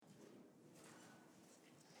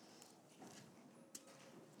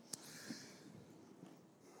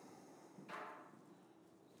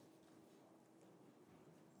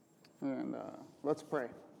And let's pray.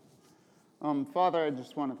 Father, I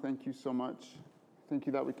just want to thank you so much. Thank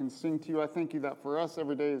you that we can sing to you. I thank you that for us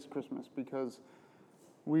every day is Christmas because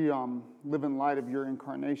we live in light of your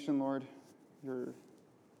incarnation, Lord, your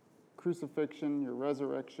crucifixion, your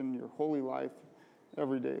resurrection, your holy life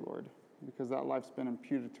every day, Lord, because that life's been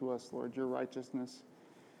imputed to us, Lord. Your righteousness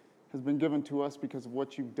has been given to us because of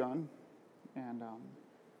what you've done. And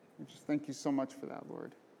we just thank you so much for that,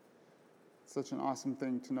 Lord. It's such an awesome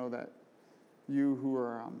thing to know that you who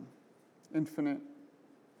are infinite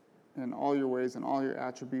in all your ways and all your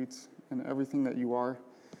attributes and everything that you are,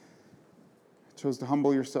 chose to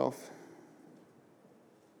humble yourself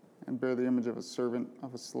and bear the image of a servant,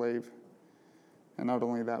 of a slave. And not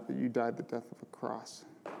only that, but you died the death of a cross.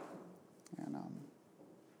 And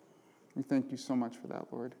we thank you so much for that,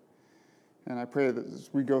 Lord. And I pray that as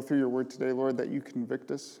we go through your word today, Lord, that you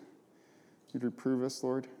convict us. You'd reprove us,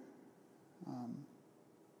 Lord.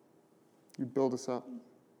 You'd build us up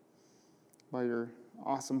by your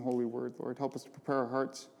awesome holy word, Lord. Help us to prepare our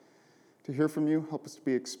hearts to hear from you. Help us to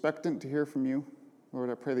be expectant to hear from you. Lord,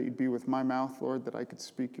 I pray that you'd be with my mouth, Lord, that I could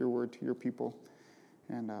speak your word to your people.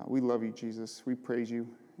 And we love you, Jesus. We praise you.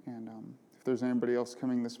 And if there's anybody else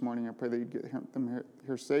coming this morning, I pray that you'd get them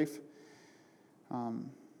here safe.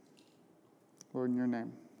 Lord, in your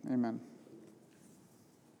name, amen.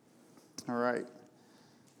 All right.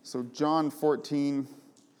 So John 14,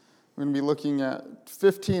 we're going to be looking at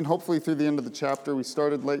 15, hopefully through the end of the chapter. We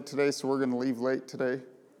started late today, so we're going to leave late today.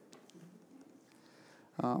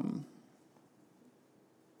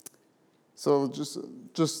 So just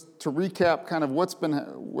to recap kind of what's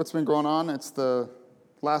been going on, it's the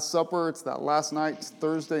Last Supper. It's that last night, it's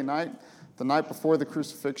Thursday night, the night before the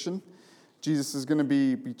crucifixion. Jesus is going to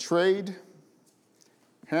be betrayed,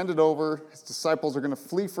 handed over. His disciples are going to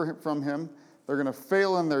flee from him. They're going to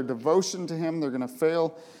fail in their devotion to him. They're going to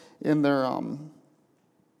fail in their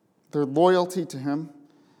loyalty to him.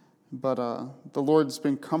 But the Lord's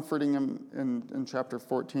been comforting him in chapter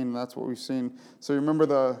 14, and that's what we've seen. So you remember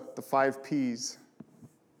the 5 Ps.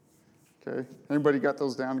 Okay? Anybody got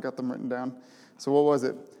those down, got them written down? So what was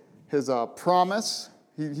it? His promise.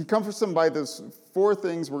 He comforts them by those 4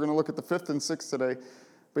 things. We're going to look at the 5th and 6th today.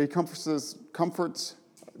 But he comforts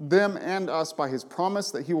them and us by his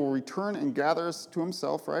promise that he will return and gather us to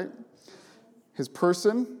himself, right? His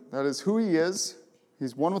person, that is who he is.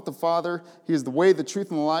 He's one with the Father. He is the way, the truth,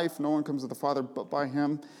 and the life. No one comes to the Father but by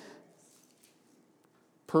him.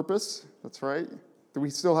 Purpose, that's right. We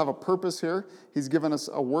still have a purpose here. He's given us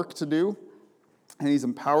a work to do, and he's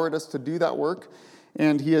empowered us to do that work.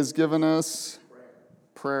 And he has given us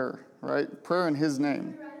prayer, right? Prayer in his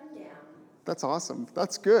name. That's awesome.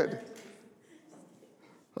 That's good.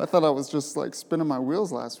 I thought I was just like spinning my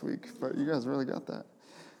wheels last week, but you guys really got that.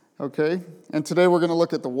 Okay, and today we're going to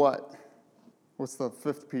look at the what. What's the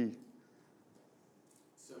 5th P?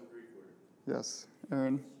 Some Greek word. Yes,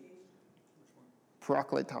 Aaron.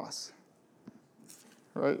 Parakletos.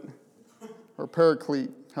 Right? Or paraclete.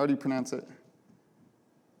 How do you pronounce it?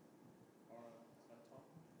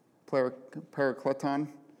 Parakleton.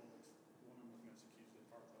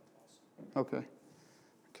 Okay.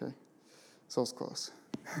 So it's close.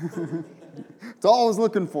 It's all I was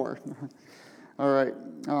looking for. All right.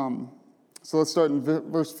 So let's start in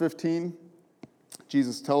verse 15.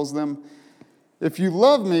 Jesus tells them, if you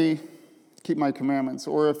love me, keep my commandments.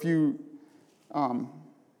 Or if you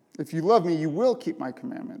love me, you will keep my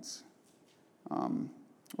commandments.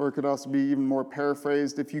 Or it could also be even more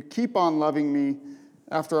paraphrased. If you keep on loving me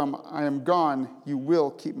after I am gone, you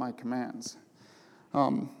will keep my commands.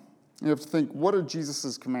 You have to think, what are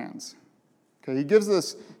Jesus' commands? Okay, he gives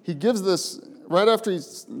this right after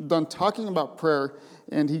he's done talking about prayer,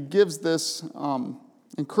 and he gives this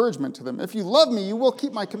encouragement to them. If you love me, you will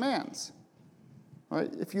keep my commands.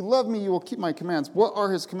 Right? If you love me, you will keep my commands. What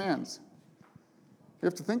are his commands? You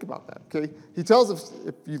have to think about that. Okay, he tells us,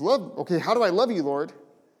 if you love, okay, how do I love you, Lord?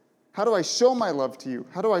 How do I show my love to you?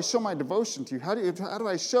 How do I show my devotion to you? How do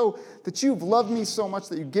I show that you've loved me so much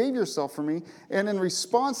that you gave yourself for me, and in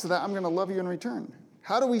response to that, I'm going to love you in return?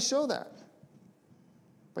 How do we show that?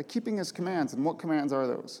 By keeping his commands. And what commands are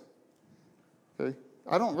those? Okay,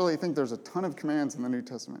 I don't really think there's a ton of commands in the New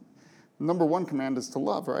Testament. Number 1 command is to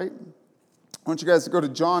love, right? I want you guys to go to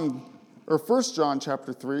 1 John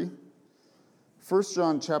chapter 3. 1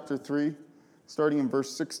 John chapter 3, starting in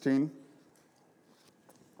verse 16.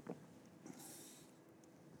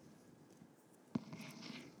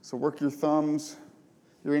 So work your thumbs,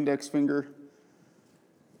 your index finger,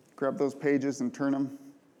 grab those pages and turn them.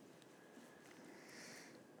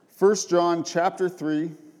 1 John chapter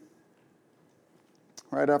 3,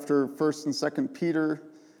 right after 1 and 2 Peter,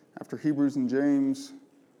 after Hebrews and James,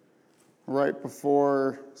 right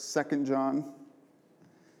before 2 John.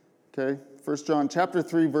 Okay, 1 John chapter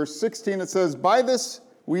 3, verse 16, it says, "By this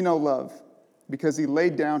we know love, because he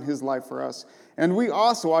laid down his life for us. And we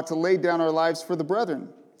also ought to lay down our lives for the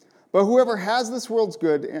brethren. But whoever has this world's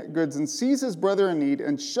goods and sees his brother in need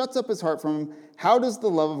and shuts up his heart from him, how does the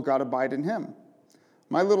love of God abide in him?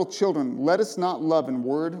 My little children, let us not love in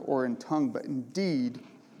word or in tongue, but in deed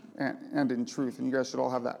and in truth." And you guys should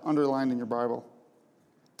all have that underlined in your Bible.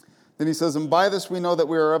 Then he says, "And by this we know that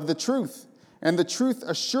we are of the truth, and the truth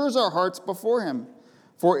assures our hearts before him.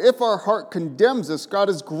 For if our heart condemns us, God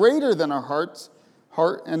is greater than our heart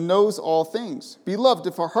and knows all things. Beloved,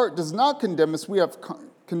 if our heart does not condemn us, we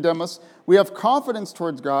have confidence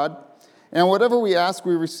towards God, and whatever we ask,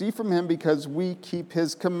 we receive from him because we keep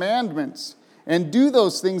his commandments and do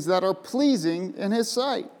those things that are pleasing in his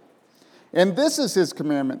sight. And this is his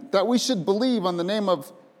commandment, that we should believe on the name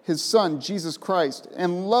of his Son, Jesus Christ,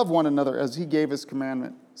 and love one another as he gave his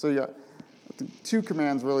commandment." So yeah, two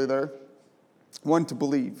commands really there. One, to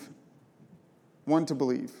believe. One, to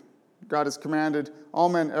believe. God has commanded all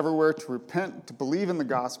men everywhere to repent, to believe in the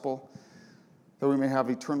gospel, that we may have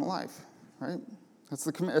eternal life, right? It's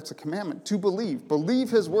a commandment, to believe.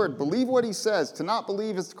 Believe his word. Believe what he says. To not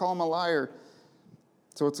believe is to call him a liar.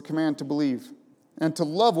 So it's a command to believe. And to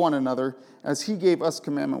love one another as he gave us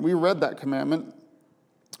commandment. We read that commandment,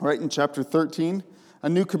 right, in chapter 13. "A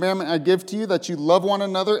new commandment I give to you, that you love one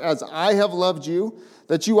another as I have loved you,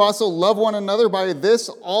 that you also love one another. By this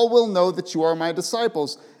all will know that you are my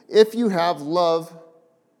disciples, if you have love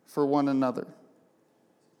for one another."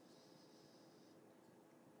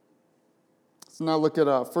 So now look at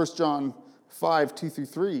 1 John 5, 2 through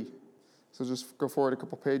 3. So just go forward a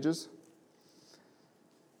couple pages.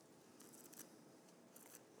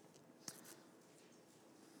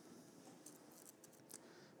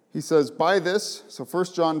 He says, "By this," so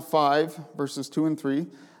 1 John 5, verses 2 and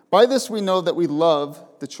 3, "By this we know that we love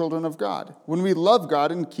the children of God, when we love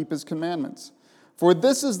God and keep his commandments. For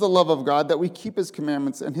this is the love of God, that we keep his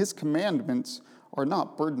commandments, and his commandments are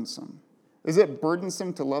not burdensome." Is it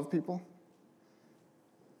burdensome to love people?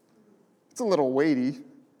 It's a little weighty.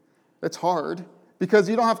 It's hard, because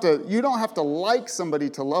you don't have to like somebody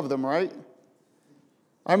to love them, right?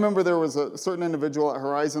 I remember there was a certain individual at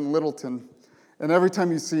Horizon Littleton, and every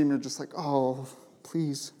time you see him, you're just like, "Oh,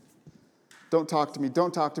 please, don't talk to me,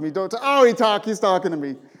 don't talk to me, don't talk." Oh, he's talking to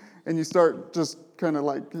me. And you start just kind of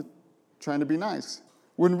like trying to be nice.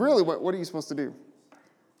 When really, what are you supposed to do?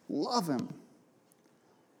 Love him.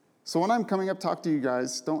 So when I'm coming up to talk to you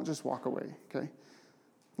guys, don't just walk away, okay?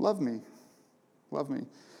 Love me. Love me.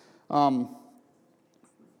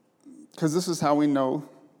 Because this is how we know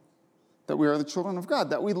that we are the children of God,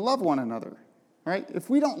 that we love one another, right? If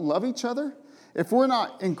we don't love each other, if we're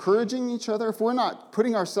not encouraging each other, if we're not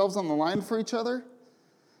putting ourselves on the line for each other,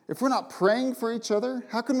 if we're not praying for each other,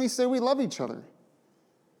 how can we say we love each other?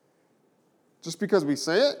 Just because we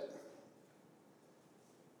say it?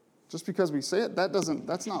 Just because we say it,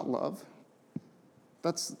 that's not love.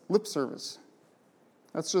 That's lip service.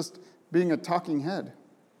 That's just being a talking head.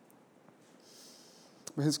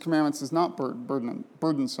 But his commandments is not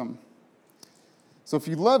burdensome. So if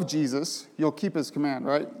you love Jesus, you'll keep his command,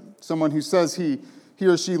 right? Someone who says he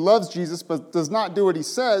or she loves Jesus but does not do what he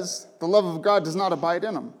says, the love of God does not abide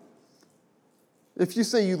in him. If you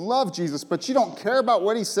say you love Jesus but you don't care about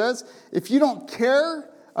what he says, if you don't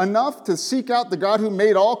care enough to seek out the God who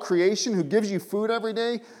made all creation, who gives you food every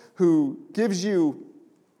day, who gives you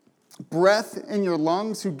breath in your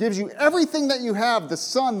lungs, who gives you everything that you have, the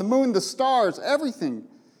sun, the moon, the stars, everything.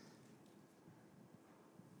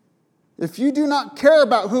 If you do not care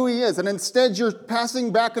about who he is, and instead you're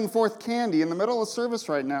passing back and forth candy in the middle of service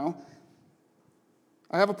right now,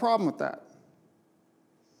 I have a problem with that.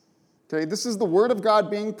 Okay, this is the word of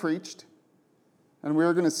God being preached, and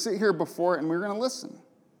we're going to sit here before it and we're going to listen.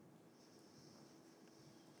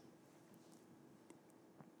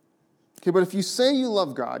 Okay, but if you say you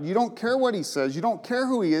love God, you don't care what he says, you don't care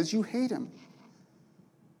who he is, you hate him.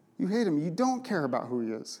 You hate him. You don't care about who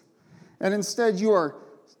he is. And instead you are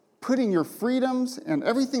putting your freedoms and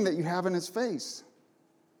everything that you have in his face.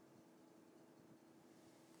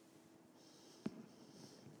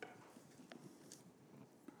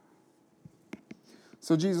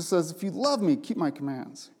 So Jesus says, if you love me, keep my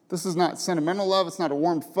commands. This is not sentimental love. It's not a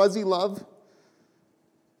warm, fuzzy love.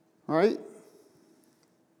 All right?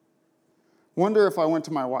 Wonder if I went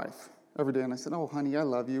to my wife every day and I said, "Oh, honey, I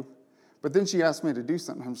love you." But then she asked me to do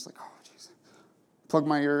something. I'm just like, "Oh, jeez." Plug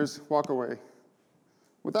my ears, walk away.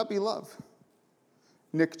 Would that be love?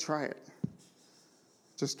 Nick, try it.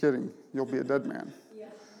 Just kidding. You'll be a dead man. Yeah.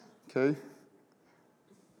 Okay?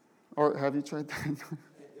 Or have you tried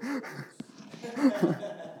that?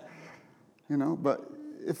 But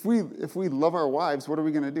if we love our wives, what are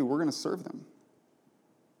we going to do? We're going to serve them.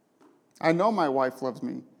 I know my wife loves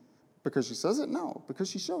me because she says it? No, because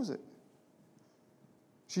she shows it.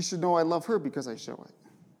 She should know I love her because I show it.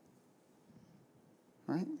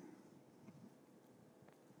 Right?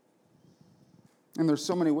 And there's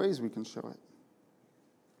so many ways we can show it.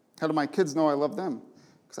 How do my kids know I love them?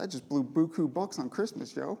 Because I just blew buku bucks on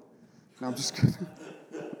Christmas, yo. No, I'm just kidding.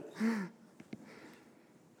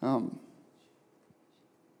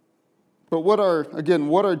 But what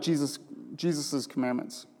are Jesus's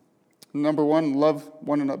commandments? Number 1, love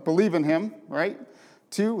one another. Believe in him, right?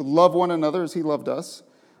 2, love one another as he loved us.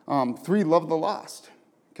 3, love the lost.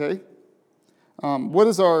 Okay? What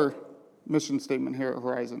is our mission statement here at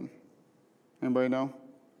Horizon? Anybody know?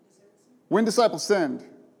 Win, disciple, send.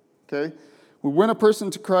 Okay? We win a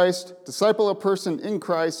person to Christ, disciple a person in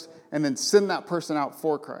Christ, and then send that person out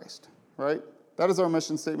for Christ. Right? That is our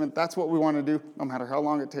mission statement. That's what we want to do, no matter how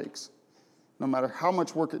long it takes. No matter how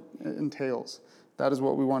much work it entails. That is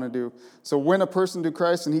what we want to do. So win a person to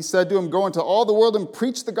Christ, and he said to him, go into all the world and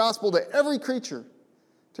preach the gospel to every creature.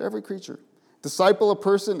 To every creature. Disciple a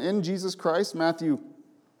person in Jesus Christ, Matthew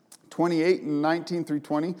 28 and 19 through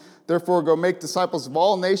 20. Therefore, go make disciples of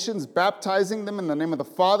all nations, baptizing them in the name of the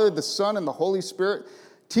Father, the Son, and the Holy Spirit,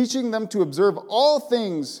 teaching them to observe all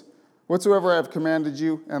things whatsoever I have commanded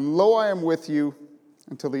you. And lo, I am with you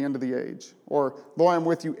until the end of the age. Or, lo, I am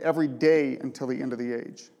with you every day until the end of the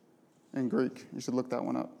age. In Greek. You should look that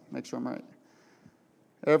one up. Make sure I'm right.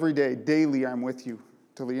 Every day, daily, I'm with you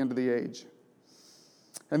till the end of the age.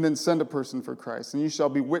 And then send a person for Christ. And you shall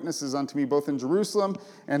be witnesses unto me both in Jerusalem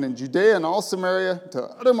and in Judea and all Samaria to the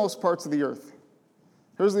uttermost parts of the earth.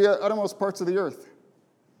 Here's the uttermost parts of the earth.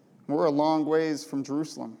 We're a long ways from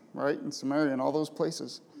Jerusalem, right? And Samaria and all those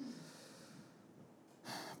places.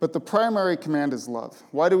 But the primary command is love.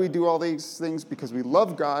 Why do we do all these things? Because we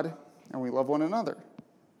love God and we love one another.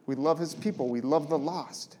 We love his people. We love the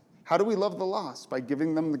lost. How do we love the lost? By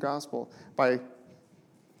giving them the gospel. A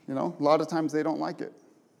lot of times they don't like it.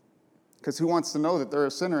 Because who wants to know that they're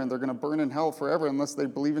a sinner and they're going to burn in hell forever unless they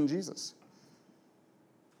believe in Jesus?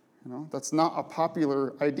 That's not a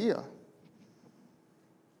popular idea.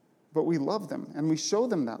 But we love them and we show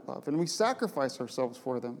them that love and we sacrifice ourselves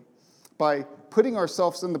for them by putting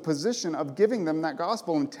ourselves in the position of giving them that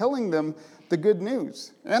gospel and telling them the good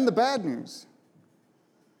news and the bad news.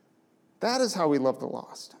 That is how we love the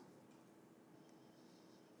lost.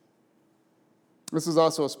 This is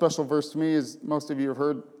also a special verse to me, as most of you have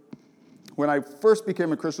heard. When I first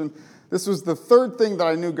became a Christian, this was the third thing that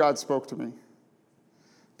I knew God spoke to me.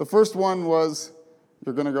 The first one was,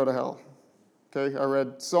 you're going to go to hell. Okay, I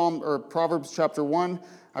read Proverbs chapter 1.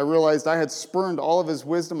 I realized I had spurned all of his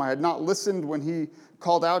wisdom. I had not listened when he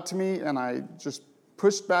called out to me, and I just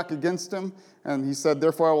pushed back against him. And he said,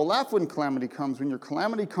 therefore I will laugh when calamity comes, when your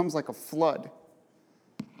calamity comes like a flood.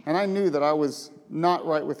 And I knew that I was not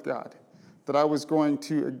right with God, that I was going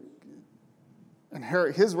to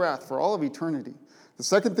inherit his wrath for all of eternity. The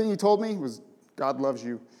second thing he told me was, God loves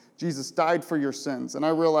you. Jesus died for your sins. And I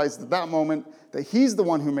realized at that moment that he's the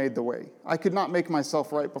one who made the way. I could not make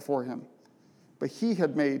myself right before him. But he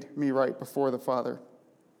had made me right before the Father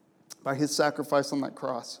by his sacrifice on that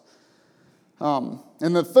cross. And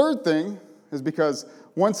the third thing is because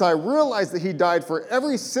once I realized that he died for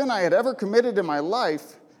every sin I had ever committed in my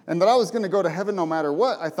life and that I was going to go to heaven no matter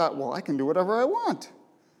what, I thought, well, I can do whatever I want.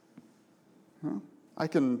 I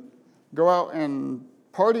can go out and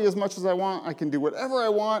party as much as I want. I can do whatever I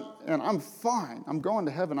want, and I'm fine. I'm going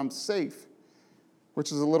to heaven. I'm safe,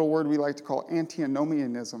 which is a little word we like to call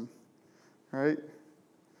antinomianism, right?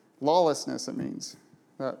 Lawlessness, it means.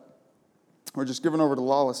 That we're just given over to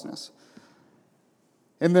lawlessness.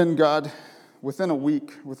 And then God, within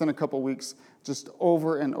a couple weeks, just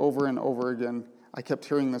over and over and over again, I kept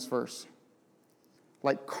hearing this verse.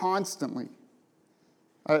 Like constantly.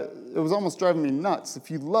 It was almost driving me nuts.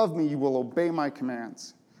 If you love me, you will obey my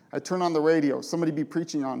commands. I'd turn on the radio. Somebody be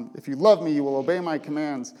preaching on, if you love me, you will obey my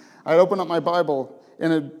commands. I'd open up my Bible,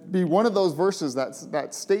 and it'd be one of those verses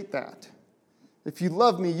that state that. If you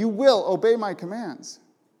love me, you will obey my commands.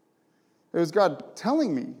 It was God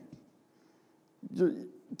telling me, do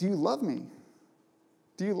you love me?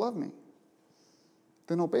 Do you love me?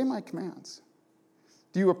 Then obey my commands.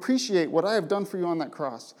 Do you appreciate what I have done for you on that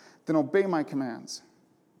cross? Then obey my commands.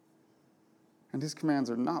 And his commands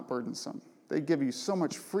are not burdensome. They give you so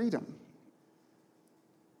much freedom.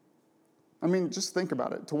 I mean, just think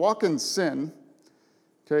about it. To walk in sin,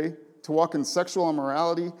 okay, to walk in sexual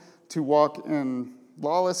immorality, to walk in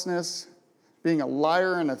lawlessness, being a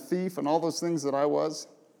liar and a thief and all those things that I was,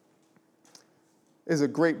 is a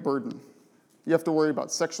great burden. You have to worry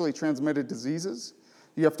about sexually transmitted diseases.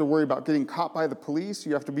 You have to worry about getting caught by the police.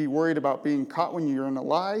 You have to be worried about being caught when you're in a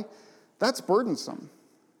lie. That's burdensome.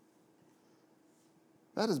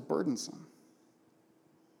 That is burdensome.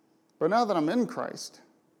 But now that I'm in Christ,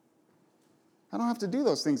 I don't have to do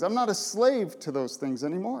those things. I'm not a slave to those things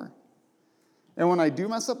anymore. And when I do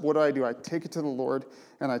mess up, what do? I take it to the Lord,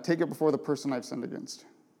 and I take it before the person I've sinned against.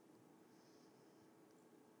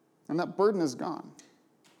 And that burden is gone.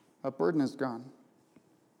 That burden is gone.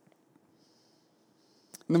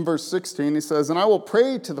 And then verse 16, he says, and I will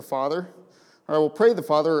pray to the Father, or I will pray the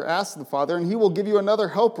Father, or ask the Father, and he will give you another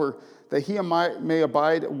helper, that he may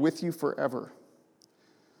abide with you forever.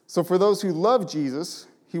 So for those who love Jesus,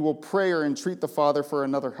 he will pray or entreat the Father for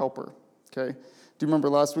another helper. Okay? Do you remember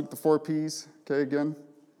last week the 4 Ps? Okay, again.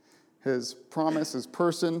 His promise, his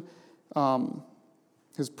person,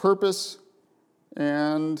 his purpose,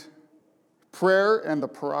 and prayer, and the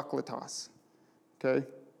parakletos. Okay?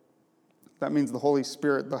 That means the Holy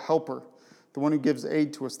Spirit, the helper, the one who gives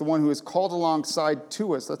aid to us, the one who is called alongside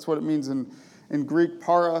to us. That's what it means in Greek,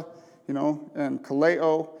 para, and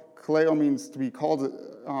kaleo. Kaleo means to be called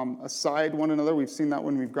aside one another. We've seen that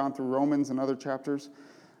when we've gone through Romans and other chapters.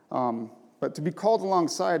 But to be called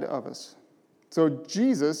alongside of us. So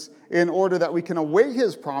Jesus, in order that we can await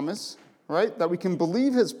his promise, right, that we can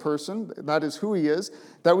believe his person, that is who he is,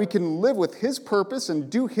 that we can live with his purpose and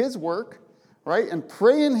do his work, right, and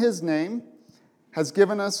pray in his name, has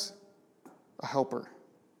given us a helper,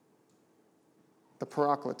 the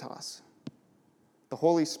parakletos, the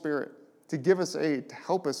Holy Spirit, to give us aid, to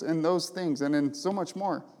help us in those things and in so much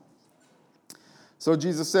more. So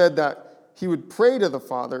Jesus said that he would pray to the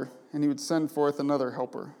Father and he would send forth another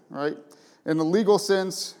helper, right? In the legal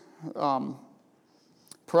sense,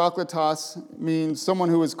 parakletos means someone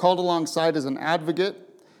who is called alongside as an advocate,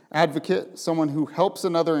 someone who helps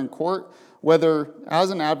another in court, whether as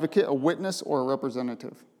an advocate, a witness, or a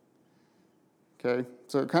representative. Okay,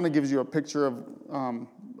 so it kind of gives you a picture of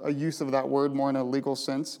a use of that word more in a legal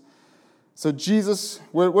sense. So Jesus,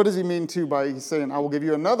 what does he mean too by saying, I will give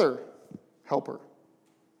you another helper?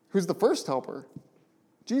 Who's the first helper?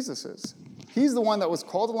 Jesus is. He's the one that was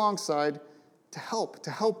called alongside to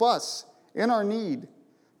help us in our need,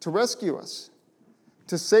 to rescue us,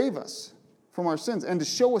 to save us from our sins, and to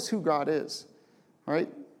show us who God is. All right?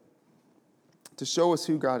 To show us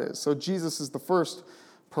who God is. So Jesus is the first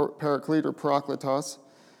paraclete or parakletos.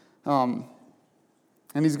 And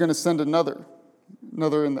he's going to send another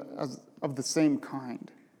of the same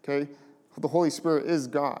kind. Okay? The Holy Spirit is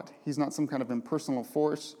God. He's not some kind of impersonal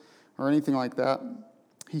force or anything like that.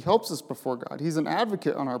 He helps us before God. He's an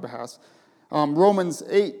advocate on our behalf. Romans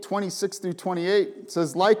 8, 26 through 28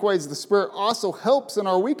 says, likewise, the Spirit also helps in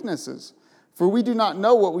our weaknesses. For we do not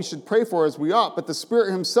know what we should pray for as we ought, but the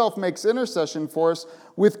Spirit himself makes intercession for us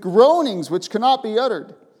with groanings which cannot be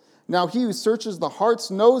uttered. Now he who searches the hearts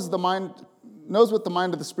knows what the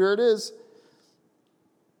mind of the Spirit is,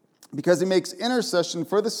 because he makes intercession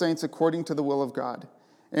for the saints according to the will of God.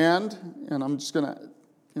 And I'm just going to,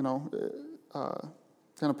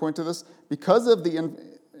 kind of point to this. Because of the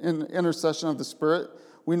intercession of the Spirit,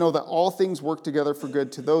 we know that all things work together for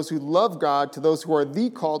good to those who love God, to those who are the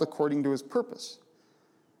called according to his purpose.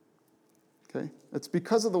 Okay? It's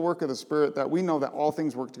because of the work of the Spirit that we know that all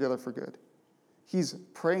things work together for good. He's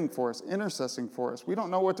praying for us, intercessing for us. We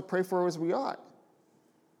don't know what to pray for as we ought.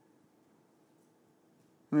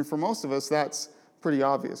 I mean, for most of us, that's pretty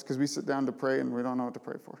obvious because we sit down to pray and we don't know what to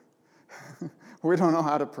pray for. We don't know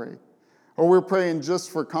how to pray. Or we're praying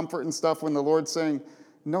just for comfort and stuff when the Lord's saying,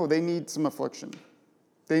 no, they need some affliction.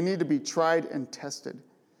 They need to be tried and tested.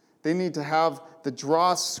 They need to have the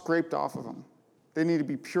dross scraped off of them. They need to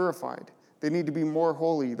be purified. They need to be more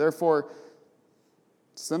holy. Therefore,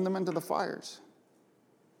 send them into the fires.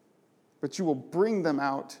 But you will bring them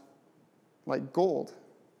out like gold,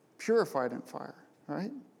 purified in fire,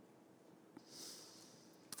 right?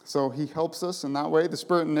 So he helps us in that way. The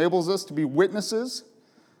Spirit enables us to be witnesses.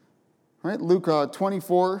 Right? Luke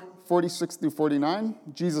 24, 46 through 49.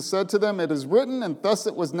 Jesus said to them, it is written, and thus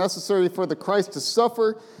it was necessary for the Christ to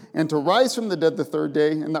suffer and to rise from the dead the third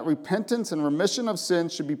day, and that repentance and remission of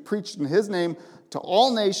sins should be preached in his name to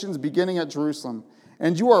all nations, beginning at Jerusalem.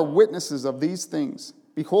 And you are witnesses of these things.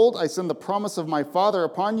 Behold, I send the promise of my Father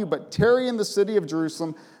upon you, but tarry in the city of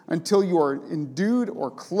Jerusalem until you are endued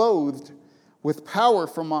or clothed with power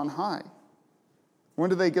from on high.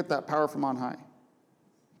 When do they get that power from on high?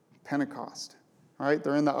 Pentecost. All right,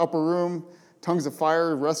 they're in the upper room, tongues of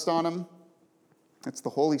fire rest on them. It's the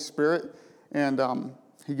Holy Spirit. and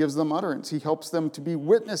he gives them utterance. He helps them to be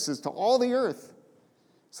witnesses to all the earth.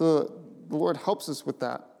 So the Lord helps us with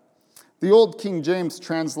that. The old King James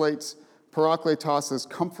translates parakletos as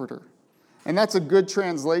comforter. And that's a good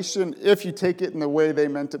translation if you take it in the way they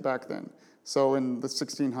meant it back then. So in the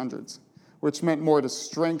 1600s, which meant more to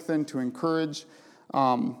strengthen, to encourage,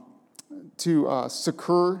 to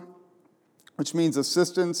succor, which means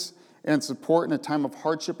assistance and support in a time of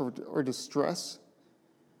hardship or distress.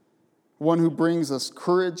 One who brings us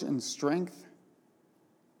courage and strength.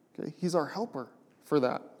 Okay, he's our helper for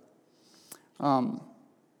that. And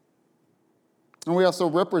we also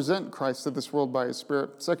represent Christ to this world by his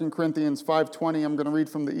Spirit. 2 Corinthians 5:20, I'm going to read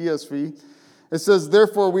from the ESV. It says,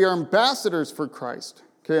 therefore we are ambassadors for Christ.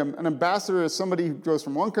 Okay, an ambassador is somebody who goes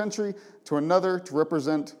from one country to another to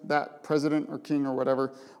represent that president or king or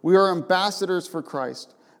whatever. We are ambassadors for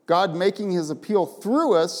Christ. God making his appeal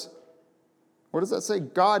through us. What does that say?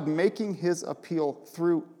 God making his appeal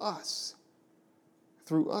through us.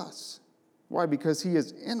 Through us. Why? Because he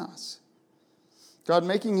is in us. God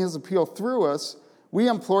making his appeal through us, we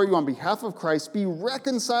implore you on behalf of Christ, be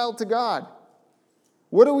reconciled to God.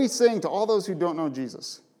 What are we saying to all those who don't know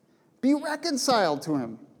Jesus? Be reconciled to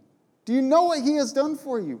him. Do you know what he has done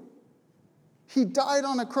for you? He died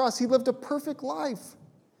on a cross. He lived a perfect life.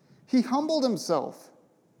 He humbled himself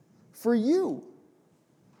for you.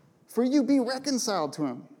 For you, be reconciled to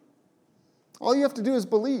him. All you have to do is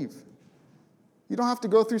believe. You don't have to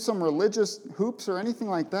go through some religious hoops or anything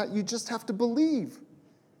like that. You just have to believe.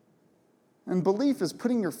 And belief is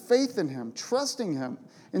putting your faith in him, trusting him,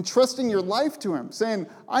 entrusting your life to him, saying,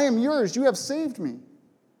 I am yours, you have saved me.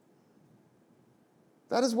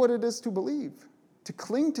 That is what it is to believe, to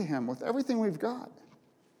cling to him with everything we've got.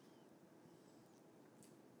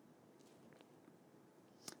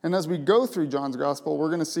 And as we go through John's Gospel, we're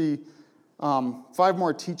going to see 5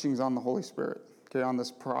 more teachings on the Holy Spirit, okay, on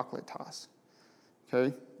this parakletos.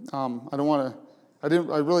 Okay, I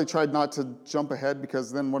really tried not to jump ahead because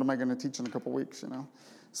then what am I going to teach in a couple weeks,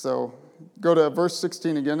 So go to verse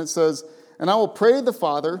 16 again. It says, and I will pray the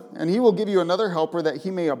Father, and he will give you another helper that he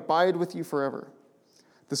may abide with you forever.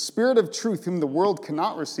 The Spirit of truth, whom the world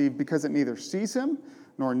cannot receive because it neither sees him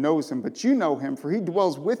nor knows him, but you know him, for he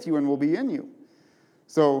dwells with you and will be in you.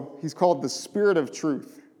 So he's called the Spirit of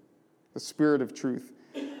truth. The Spirit of truth.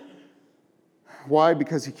 Why?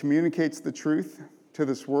 Because he communicates the truth to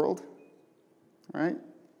this world, right?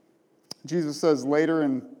 Jesus says later,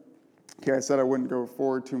 and I said I wouldn't go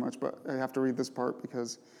forward too much, but I have to read this part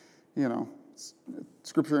because,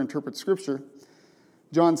 Scripture interprets Scripture.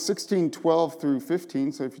 John 16:12 through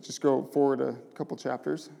 15, so if you just go forward a couple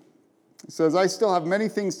chapters. It says, I still have many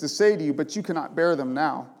things to say to you, but you cannot bear them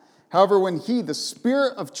now. However, when he, the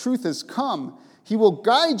Spirit of truth, has come, he will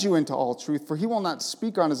guide you into all truth, for he will not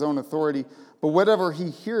speak on his own authority, but whatever he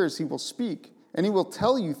hears, he will speak, and he will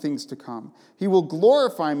tell you things to come. He will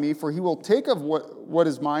glorify me, for he will take of what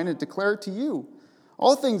is mine and declare it to you.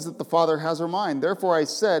 All things that the Father has are mine. Therefore I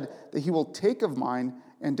said that he will take of mine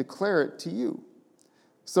and declare it to you.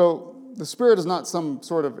 So the Spirit is not some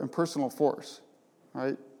sort of impersonal force,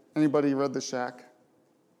 right? Anybody read The Shack?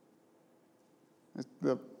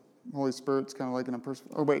 The Holy Spirit's kind of like an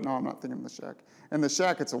impersonal... Oh, wait, no, I'm not thinking of The Shack. In The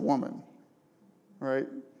Shack, it's a woman, right?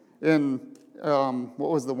 In...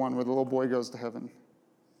 what was the one where the little boy goes to heaven?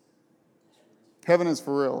 Heaven is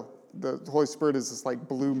for real. The Holy Spirit is this like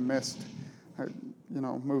blue mist,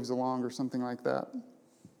 moves along or something like that.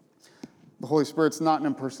 The Holy Spirit's not an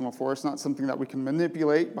impersonal force, not something that we can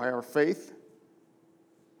manipulate by our faith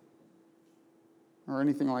or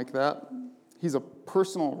anything like that. He's a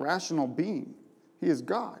personal, rational being. He is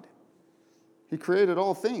God. He created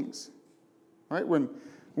all things, right? When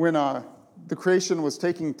the creation was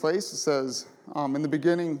taking place, it says, in the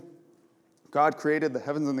beginning, God created the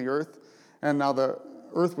heavens and the earth, and now the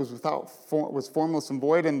earth was was formless and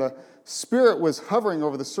void, and the Spirit was hovering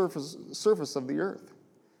over the surface of the earth,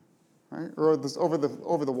 right? Or over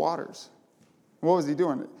the waters. What was he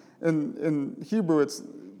doing? In Hebrew, it's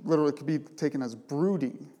literally could be taken as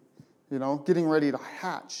brooding, getting ready to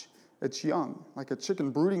hatch its young, like a chicken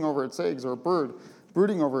brooding over its eggs, or a bird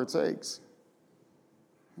brooding over its eggs.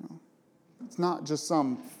 It's not just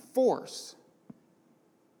some force.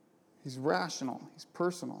 He's rational. He's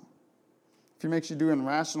personal. If he makes you do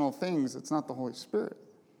irrational things, it's not the Holy Spirit.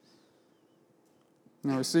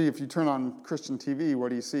 We see, if you turn on Christian TV, what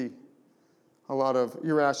do you see? A lot of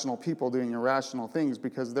irrational people doing irrational things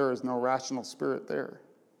because there is no rational spirit there.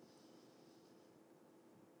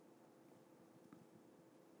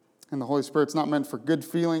 And the Holy Spirit's not meant for good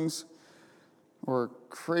feelings or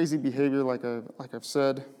crazy behavior, like I've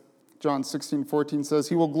said. John 16:14 says,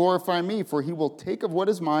 he will glorify me, for he will take of what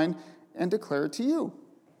is mine and declare it to you.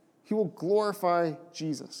 He will glorify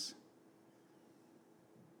Jesus.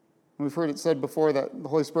 And we've heard it said before that the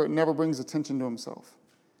Holy Spirit never brings attention to himself.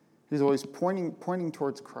 He's always pointing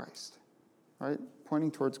towards Christ, right? Pointing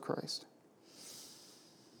towards Christ.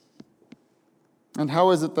 And how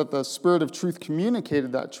is it that the Spirit of truth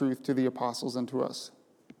communicated that truth to the apostles and to us?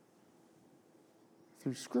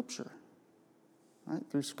 Through Scripture, right?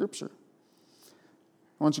 Through Scripture.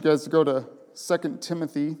 I want you guys to go to 2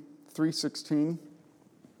 Timothy 3:16.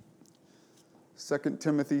 2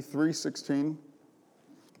 Timothy 3:16.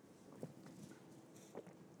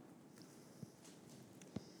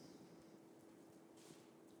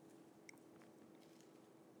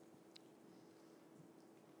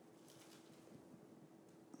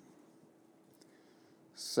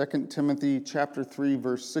 Second Timothy chapter 3,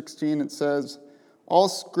 verse 16, it says, all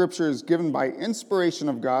Scripture is given by inspiration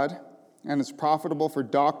of God and is profitable for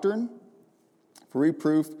doctrine, for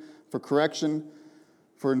reproof, for correction,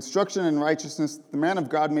 for instruction in righteousness, the man of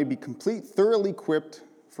God may be complete, thoroughly equipped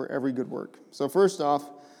for every good work. So first off,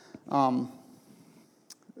 what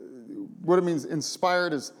it means,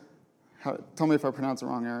 inspired is, tell me if I pronounce it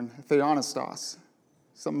wrong, Aaron, theonostos.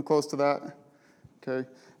 Something close to that? Okay.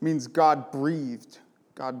 It means God breathed.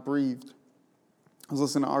 God breathed. I was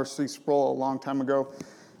listening to R.C. Sproul a long time ago,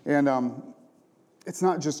 and it's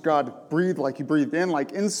not just God breathed like he breathed in,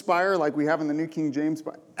 like inspire, like we have in the New King James,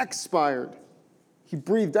 but expired. He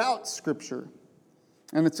breathed out Scripture,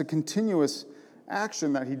 and it's a continuous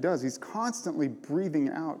action that he does. He's constantly breathing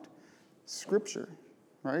out Scripture,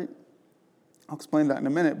 right? I'll explain that in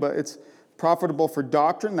a minute, but it's profitable for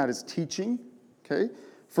doctrine, that is teaching, okay?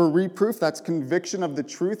 For reproof, that's conviction of the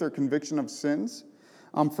truth or conviction of sins.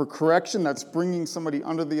 For correction, that's bringing somebody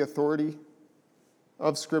under the authority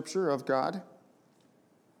of Scripture, of God.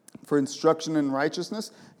 For instruction in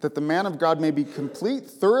righteousness, that the man of God may be complete,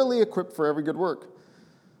 thoroughly equipped for every good work.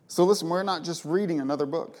 So listen, we're not just reading another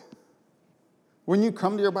book. When you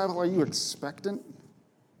come to your Bible, are you expectant?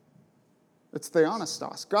 It's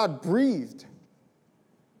theonostos. God breathed.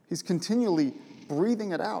 He's continually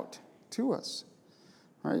breathing it out to us,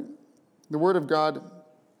 right? The Word of God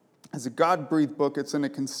is a God-breathed book. It's in a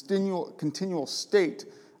continual state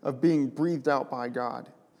of being breathed out by God.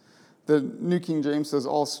 The New King James says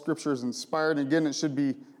all Scripture is inspired. And again, it should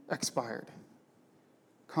be expired.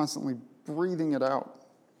 Constantly breathing it out.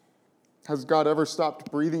 Has God ever stopped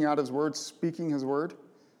breathing out His Word, speaking His Word?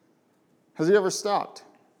 Has He ever stopped?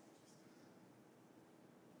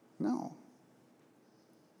 No.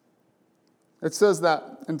 It says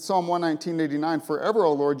that in Psalm 119:89, forever,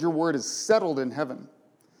 O Lord, your word is settled in heaven.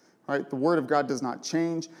 Right? The word of God does not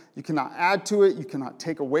change. You cannot add to it. You cannot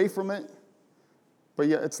take away from it. But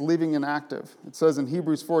yet it's living and active. It says in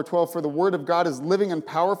Hebrews 4:12, for the word of God is living and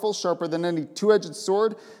powerful, sharper than any two-edged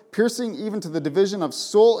sword, piercing even to the division of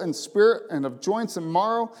soul and spirit and of joints and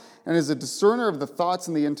marrow, and is a discerner of the thoughts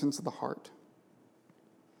and the intents of the heart.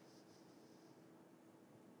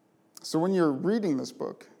 So when you're reading this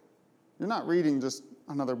book, you're not reading just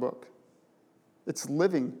another book. It's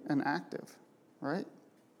living and active, right?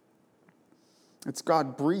 It's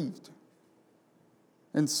God-breathed.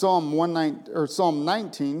 In Psalm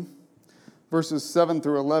 19, verses 7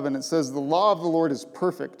 through 11, it says, the law of the Lord is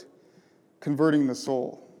perfect, converting the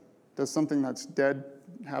soul. Does something that's dead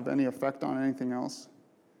have any effect on anything else?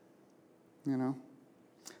 You know?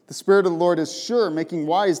 The Spirit of the Lord is sure, making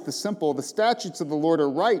wise the simple. The statutes of the Lord are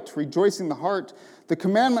right, rejoicing the heart. The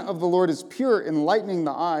commandment of the Lord is pure, enlightening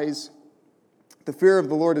the eyes. The fear of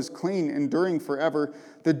the Lord is clean, enduring forever.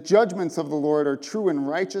 The judgments of the Lord are true and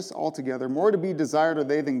righteous altogether. More to be desired are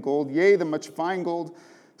they than gold, yea, than much fine gold.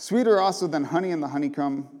 Sweeter also than honey and the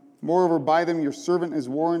honeycomb. Moreover, by them your servant is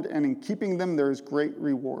warned, and in keeping them there is great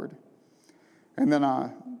reward. And then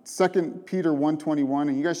 2 Peter 1:21,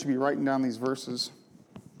 and you guys should be writing down these verses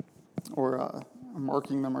or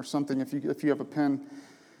marking them or something if you have a pen.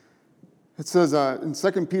 It says in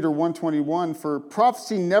 2 Peter 1:21, for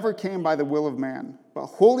prophecy never came by the will of man, but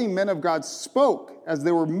holy men of God spoke as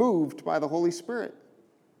they were moved by the Holy Spirit.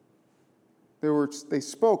 They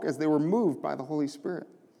spoke as they were moved by the Holy Spirit.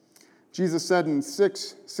 Jesus said in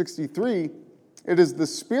 6:63, it is the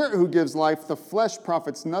Spirit who gives life, the flesh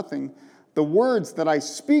profits nothing. The words that I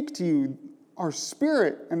speak to you are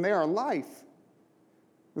spirit and they are life.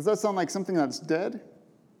 Does that sound like something that's dead?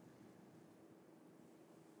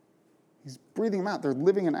 He's breathing them out. They're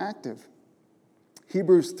living and active.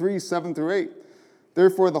 Hebrews 3:7 through 8.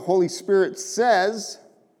 Therefore, the Holy Spirit says,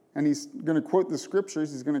 and he's going to quote the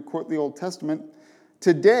scriptures, he's going to quote the Old Testament,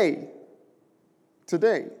 today,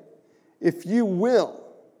 if you will,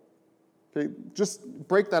 Okay, just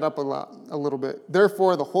break that up a little bit.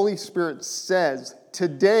 Therefore, the Holy Spirit says,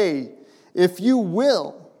 today, if you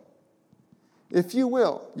will,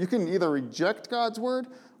 you can either reject God's word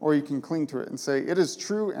or you can cling to it and say, it is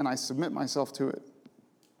true and I submit myself to it.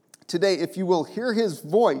 Today, if you will hear his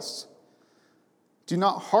voice, do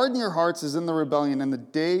not harden your hearts as in the rebellion in the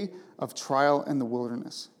day of trial in the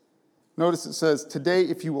wilderness. Notice it says, today,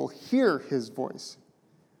 if you will hear his voice.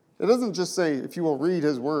 It doesn't just say, if you will read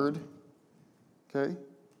his word. Okay?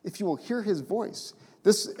 If you will hear his voice.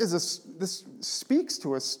 This speaks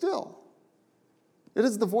to us still. It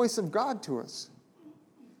is the voice of God to us.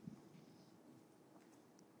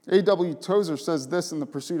 A.W. Tozer says this in The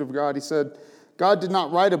Pursuit of God. He said, God did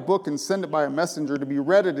not write a book and send it by a messenger to be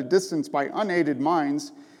read at a distance by unaided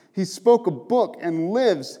minds. He spoke a book and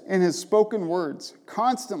lives in his spoken words,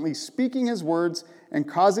 constantly speaking his words and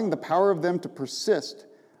causing the power of them to persist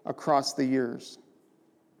across the years.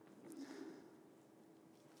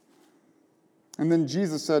 And then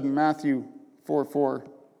Jesus said in Matthew 4:4,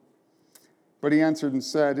 but he answered and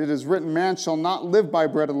said, it is written, man shall not live by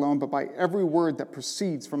bread alone, but by every word that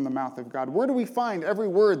proceeds from the mouth of God. Where do we find every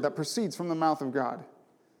word that proceeds from the mouth of God?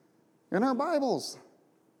 In our Bibles.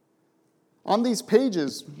 On these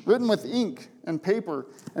pages, written with ink and paper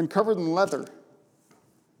and covered in leather.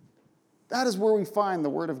 That is where we find the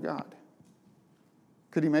word of God.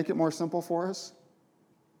 Could he make it more simple for us?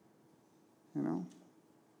 You know?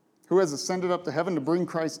 Who has ascended up to heaven to bring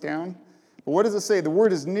Christ down? But what does it say? The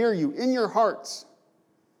word is near you, in your hearts.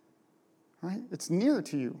 Right? It's near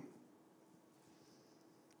to you.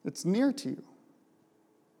 It's near to you.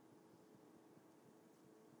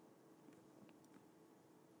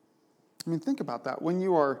 I mean, think about that. When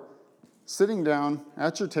you are sitting down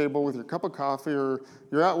at your table with your cup of coffee, or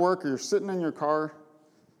you're at work, or you're sitting in your car,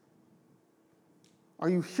 are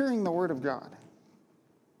you hearing the word of God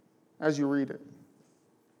as you read it?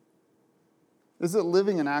 Is it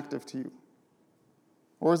living and active to you?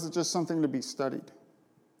 Or is it just something to be studied?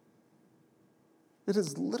 It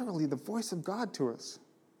is literally the voice of God to us.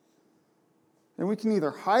 And we can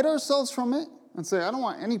either hide ourselves from it and say, I don't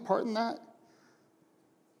want any part in that.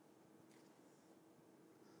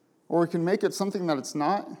 Or we can make it something that it's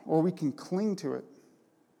not, or we can cling to it.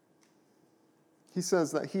 He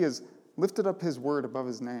says that he has lifted up his word above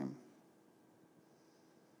his name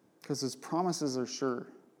because his promises are sure.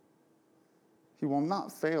 He will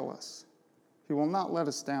not fail us. He will not let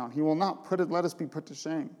us down. He will not let us be put to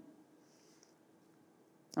shame.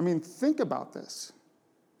 I mean, think about this.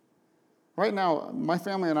 Right now, my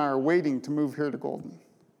family and I are waiting to move here to Golden.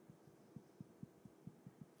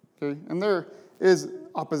 Okay? And there is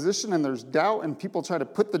opposition and there's doubt, and people try to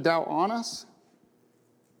put the doubt on us.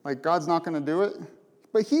 Like God's not going to do it.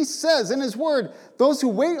 But he says in his word, those who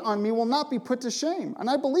wait on me will not be put to shame. And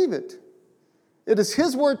I believe it. It is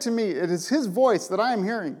his word to me. It is his voice that I am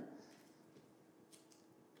hearing.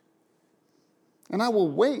 And I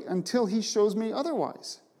will wait until he shows me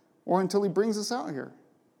otherwise, or until he brings us out here.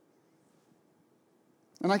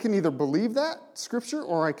 And I can either believe that scripture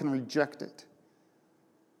or I can reject it.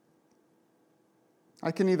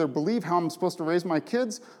 I can either believe how I'm supposed to raise my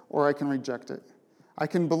kids or I can reject it. I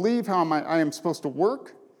can believe how I am supposed to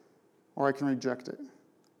work or I can reject it.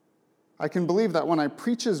 I can believe that when I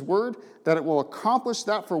preach his word, that it will accomplish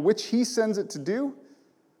that for which he sends it to do,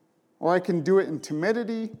 or I can do it in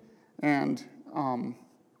timidity and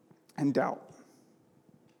doubt.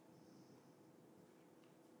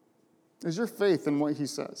 Is your faith in what he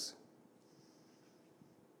says?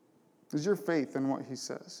 Is your faith in what he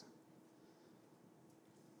says?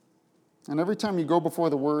 And every time you go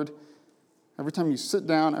before the word, every time you sit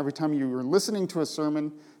down, every time you are listening to a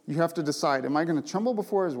sermon, you have to decide, am I going to tremble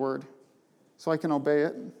before his word so I can obey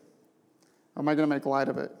it? Or am I going to make light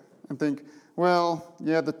of it and think, well,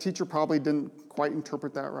 yeah, the teacher probably didn't quite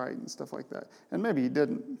interpret that right and stuff like that. And maybe he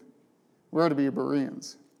didn't. We are to be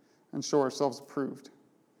Bereans and show ourselves approved.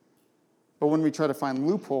 But when we try to find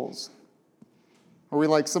loopholes, or we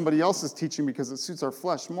like somebody else's teaching because it suits our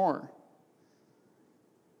flesh more,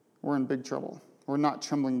 we're in big trouble. We're not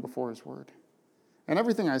trembling before his word. And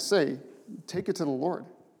everything I say, take it to the Lord.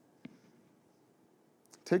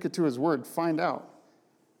 Take it to his word. Find out.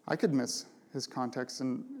 I could miss his context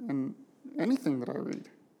in anything that I read.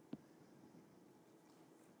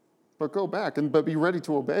 But go back, but be ready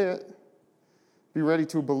to obey it. Be ready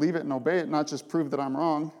to believe it and obey it, not just prove that I'm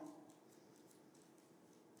wrong.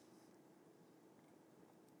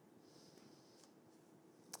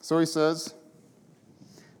 So he says,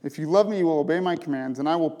 if you love me, you will obey my commands, and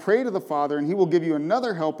I will pray to the Father, and he will give you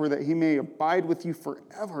another helper that he may abide with you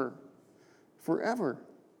forever. Forever.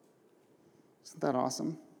 Isn't that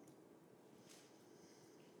awesome?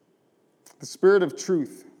 The Spirit of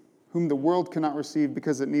truth, whom the world cannot receive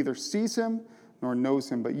because it neither sees him nor knows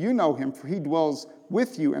him. But you know him, for he dwells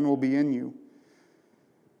with you and will be in you.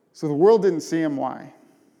 So the world didn't see him. Why?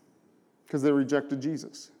 Because they rejected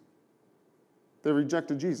Jesus. They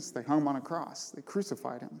rejected Jesus. They hung him on a cross. They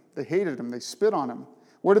crucified him. They hated him. They spit on him.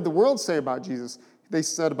 What did the world say about Jesus? They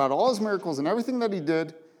said about all his miracles and everything that he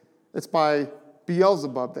did, it's by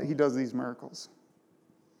Beelzebub that he does these miracles.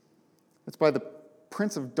 It's by the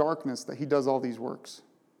prince of darkness that he does all these works.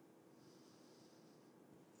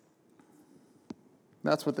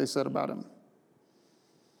 That's what they said about him.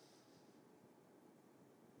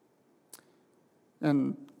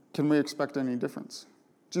 And can we expect any difference?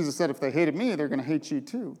 Jesus said, if they hated me, they're going to hate you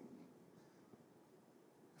too.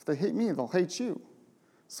 If they hate me, they'll hate you.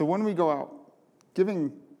 So when we go out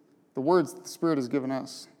giving the words that the Spirit has given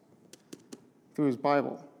us through his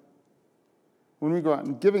Bible, when we go out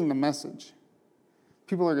and giving the message,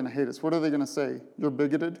 people are going to hate us. What are they going to say? You're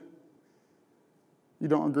bigoted? You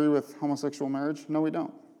don't agree with homosexual marriage? No, we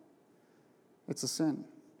don't. It's a sin.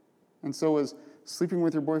 And so is sleeping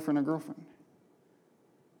with your boyfriend or girlfriend.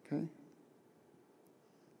 Okay?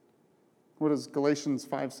 What does Galatians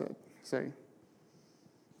 5 say?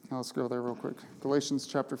 Now let's go there real quick. Galatians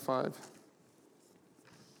chapter 5.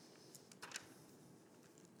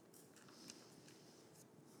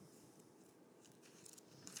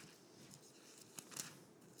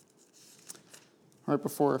 Right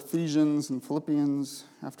before Ephesians and Philippians,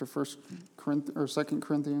 after 2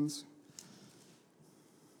 Corinthians.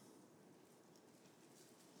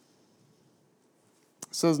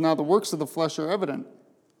 It says, now the works of the flesh are evident.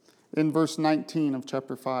 In verse 19 of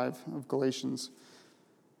chapter 5 of Galatians.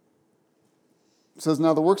 It says,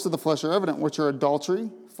 now the works of the flesh are evident, which are adultery,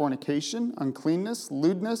 fornication, uncleanness,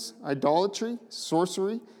 lewdness, idolatry,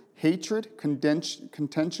 sorcery, hatred,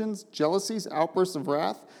 contentions, jealousies, outbursts of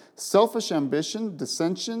wrath, selfish ambition,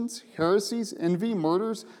 dissensions, heresies, envy,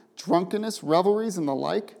 murders, drunkenness, revelries, and the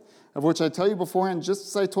like, of which I tell you beforehand, just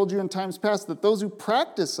as I told you in times past, that those who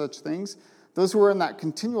practice such things, those who are in that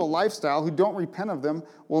continual lifestyle, who don't repent of them,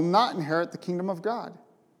 will not inherit the kingdom of God.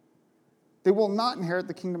 They will not inherit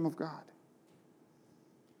the kingdom of God.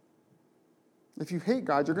 If you hate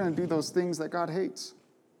God, you're going to do those things that God hates.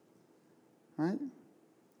 Right?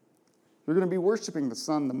 You're going to be worshiping the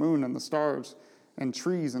sun, the moon, and the stars, and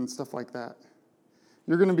trees and stuff like that.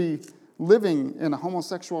 You're going to be living in a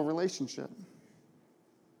homosexual relationship.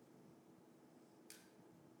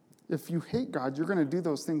 If you hate God, you're going to do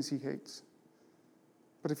those things he hates.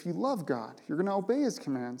 But if you love God, you're going to obey his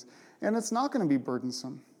commands, and it's not going to be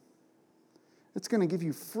burdensome. It's going to give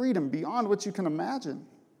you freedom beyond what you can imagine.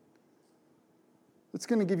 It's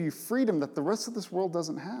going to give you freedom that the rest of this world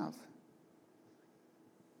doesn't have.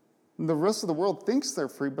 And the rest of the world thinks they're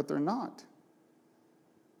free, but they're not.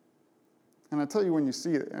 And I tell you when you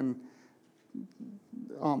see it, and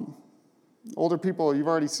older people, you've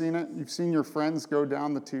already seen it. You've seen your friends go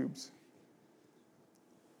down the tubes.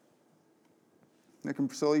 Nick and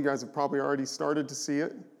Priscilla, you guys have probably already started to see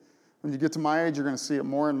it. When you get to my age, you're going to see it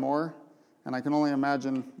more and more. And I can only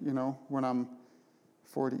imagine, when I'm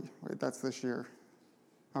 40. Wait, that's this year.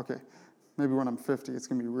 Okay. Maybe when I'm 50, it's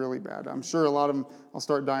going to be really bad. I'm sure a lot of them will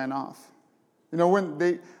start dying off.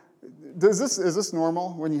 Is this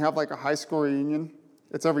normal when you have like a high school reunion?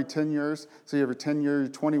 It's every 10 years. So you have your 10-year, your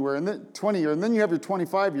 20-year, and then 20-year, and then you have your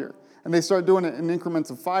 25-year. And they start doing it in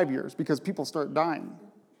increments of 5 years because people start dying.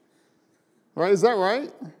 Right? Is that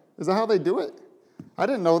right? Is that how they do it? I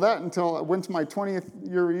didn't know that until I went to my 20th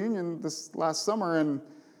year reunion this last summer, and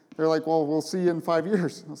they're like, well, we'll see you in 5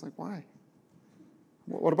 years. I was like, why?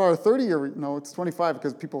 What about our 30-year? No, it's 25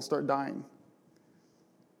 because people start dying.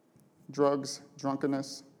 Drugs,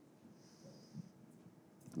 drunkenness.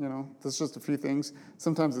 There's just a few things.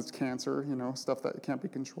 Sometimes it's cancer, stuff that can't be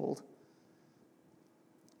controlled.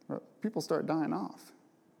 But people start dying off.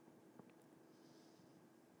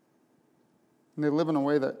 And they live in a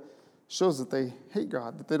way that shows that they hate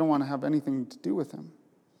God, that they don't want to have anything to do with him.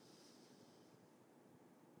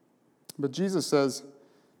 But Jesus says,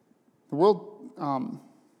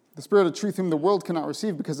 the Spirit of truth whom the world cannot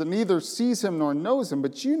receive because it neither sees him nor knows him,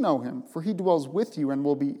 but you know him, for he dwells with you and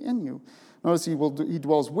will be in you. Notice he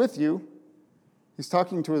dwells with you. He's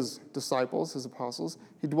talking to his disciples, his apostles.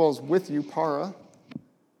 He dwells with you,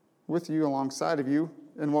 with you, alongside of you.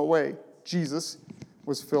 In what way? Jesus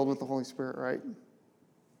was filled with the Holy Spirit, right?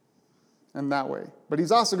 In that way. But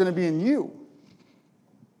he's also going to be in you.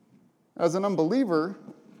 As an unbeliever,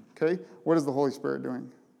 okay, what is the Holy Spirit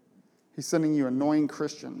doing? He's sending you annoying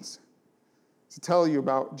Christians to tell you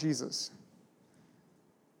about Jesus,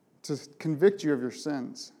 to convict you of your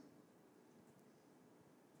sins.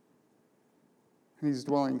 and he's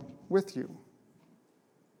dwelling with you.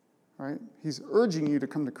 Right? He's urging you to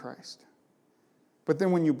come to Christ. But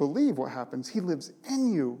then when you believe, what happens? He lives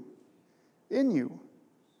in you. In you.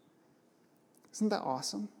 Isn't that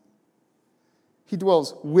awesome? He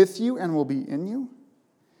dwells with you and will be in you.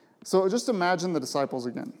 So just imagine the disciples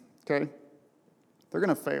again, okay? They're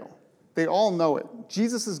going to fail. They all know it.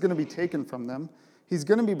 Jesus is going to be taken from them. He's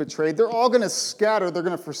going to be betrayed. They're all going to scatter. They're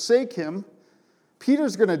going to forsake him.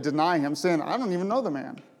 Peter's going to deny him, saying, I don't even know the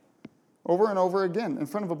man. Over and over again, in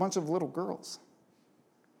front of a bunch of little girls.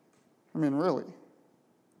 I mean, really.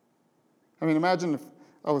 I mean, imagine if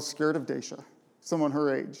I was scared of Daisha, someone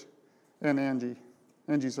her age, and Angie.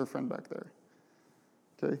 Angie's her friend back there.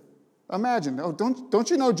 Okay? Imagine, oh, don't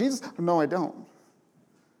you know Jesus? No, I don't.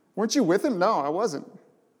 Weren't you with him? No, I wasn't.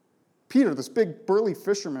 Peter, this big burly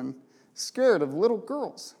fisherman, scared of little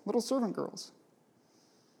girls, little servant girls.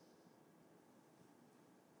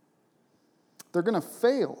 They're going to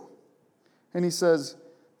fail. And he says,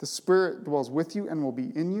 the Spirit dwells with you and will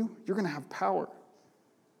be in you. You're going to have power.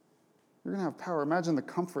 You're going to have power. Imagine the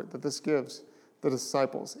comfort that this gives the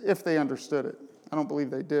disciples, if they understood it. I don't believe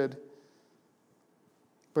they did.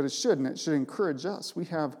 But it should, and it should encourage us. We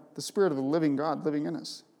have the Spirit of the living God living in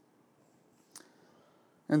us.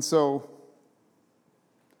 And so,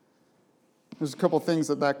 there's a couple things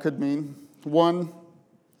that could mean. One,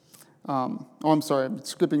 I'm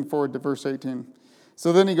skipping forward to verse 18.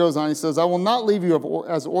 So then he goes on, he says, I will not leave you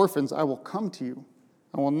as orphans, I will come to you.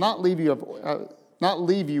 I will not leave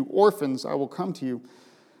you orphans, I will come to you.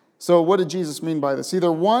 So what did Jesus mean by this?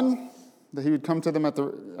 Either one, that he would come to them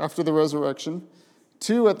after the resurrection.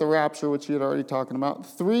 2, at the rapture, which he had already talked about.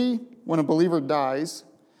 3, when a believer dies.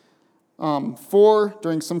 4,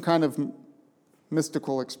 during some kind of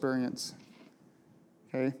mystical experience.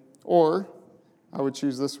 Okay? Or, I would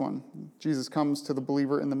choose this one. Jesus comes to the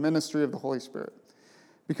believer in the ministry of the Holy Spirit.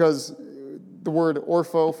 Because the word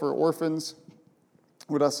orpho for orphans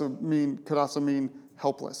could also mean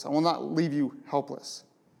helpless. I will not leave you helpless.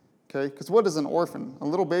 Okay? Because what is an orphan? A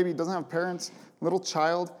little baby doesn't have parents, a little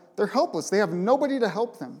child. They're helpless. They have nobody to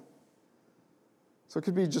help them. So it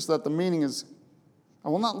could be just that the meaning is, I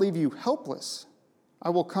will not leave you helpless. I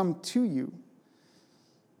will come to you.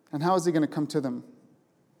 And how is he going to come to them?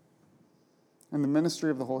 In the ministry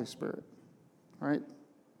of the Holy Spirit. Right?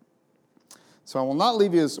 So I will not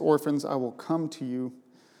leave you as orphans. I will come to you.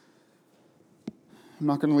 I'm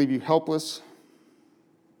not going to leave you helpless.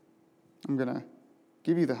 I'm going to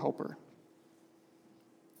give you the helper.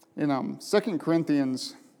 In 2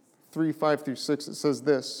 Corinthians 3:5-6, it says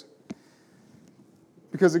this.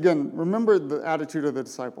 Because again, remember the attitude of the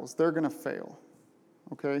disciples. They're going to fail.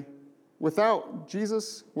 Okay? Without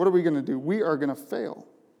Jesus, what are we going to do? We are going to fail.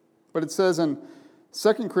 But it says in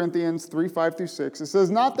 2 Corinthians 3:5-6, it says,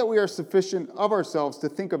 not that we are sufficient of ourselves to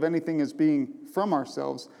think of anything as being from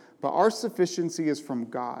ourselves, but our sufficiency is from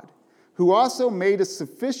God, who also made us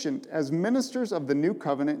sufficient as ministers of the new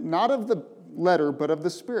covenant, not of the letter, but of the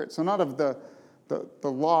Spirit. So not of the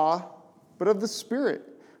law, but of the Spirit.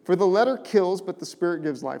 For the letter kills, but the Spirit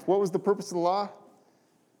gives life. What was the purpose of the law?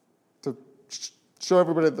 To show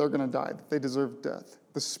everybody that they're going to die, that they deserve death.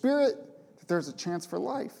 The Spirit, that there's a chance for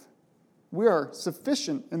life. We are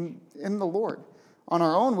sufficient in the Lord. On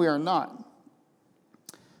our own, we are not.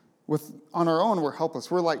 On our own, we're helpless.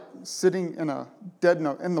 We're like sitting in a dead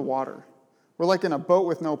note in the water. We're like in a boat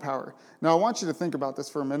with no power. Now, I want you to think about this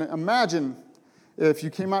for a minute. Imagine if you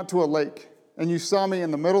came out to a lake and you saw me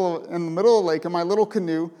in the middle of the lake in my little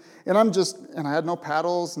canoe, and I had no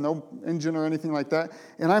paddles, no engine or anything like that,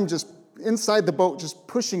 and I'm just inside the boat just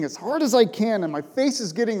pushing as hard as I can, and my face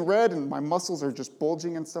is getting red, and my muscles are just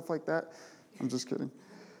bulging and stuff like that. I'm just kidding.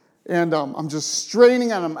 And I'm just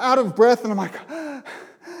straining, and I'm out of breath, and I'm like,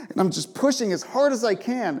 and I'm just pushing as hard as I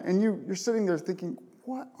can, and you're sitting there thinking,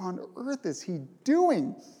 what on earth is he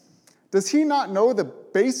doing? Does he not know the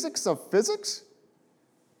basics of physics?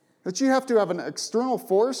 That you have to have an external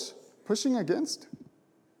force pushing against?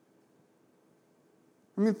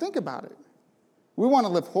 I mean, think about it. We want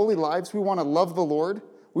to live holy lives. We want to love the Lord.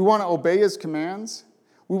 We want to obey his commands.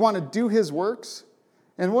 We want to do his works.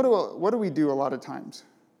 And what do we do a lot of times?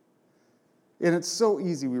 And it's so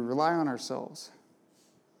easy. We rely on ourselves.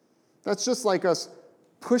 That's just like us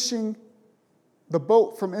pushing the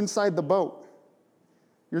boat from inside the boat.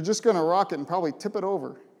 You're just going to rock it and probably tip it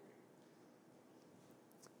over.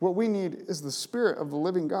 What we need is the Spirit of the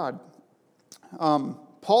living God.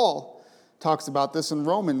 Paul talks about this in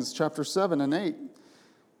Romans chapter 7 and 8.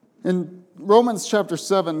 In Romans chapter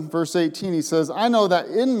 7, verse 18, he says, I know that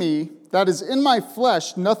in me, that is in my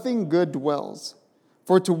flesh, nothing good dwells.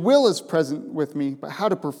 For to will is present with me, but how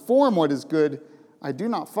to perform what is good, I do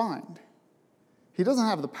not find. He doesn't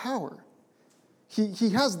have the power. He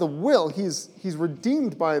has the will. He's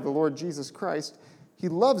redeemed by the Lord Jesus Christ. He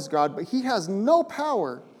loves God, but he has no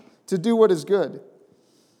power to do what is good.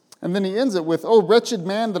 And then he ends it with, "O wretched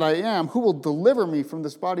man that I am, who will deliver me from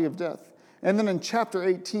this body of death?" And then in chapter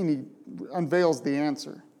 18, he unveils the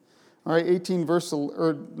answer. All right,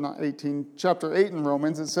 chapter 8 in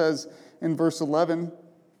Romans, it says in verse 11,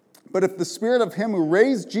 "But if the spirit of him who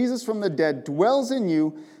raised Jesus from the dead dwells in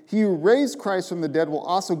you, he who raised Christ from the dead will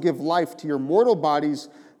also give life to your mortal bodies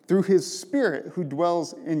through his spirit who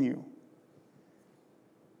dwells in you."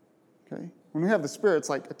 Okay? When we have the spirit, it's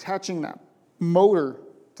like attaching that motor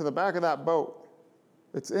to the back of that boat.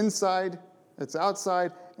 It's inside, it's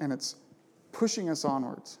outside, and it's pushing us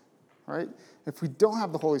onwards. Right? If we don't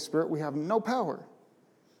have the Holy Spirit, we have no power.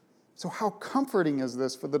 So how comforting is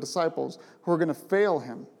this for the disciples who are going to fail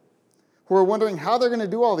him, who are wondering how they're going to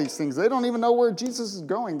do all these things? They don't even know where Jesus is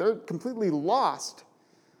going. They're completely lost.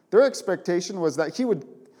 Their expectation was that he would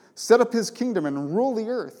set up his kingdom and rule the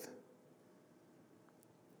earth,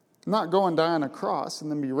 not go and die on a cross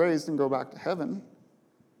and then be raised and go back to heaven.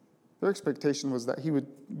 Their expectation was that he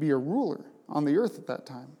would be a ruler on the earth at that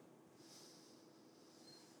time.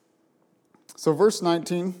 So verse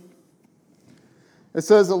 19, it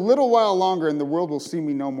says, "A little while longer and the world will see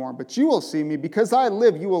me no more, but you will see me. Because I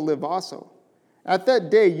live, you will live also. At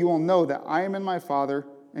that day you will know that I am in my Father,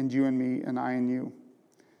 and you in me, and I in you."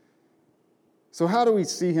 So how do we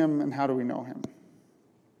see him and how do we know him?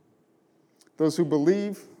 Those who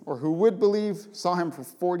believe or who would believe saw him for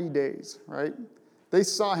 40 days, right? They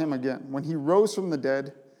saw him again. When he rose from the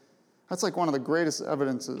dead, that's like one of the greatest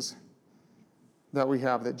evidences that we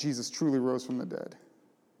have that Jesus truly rose from the dead.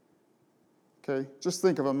 Okay? Just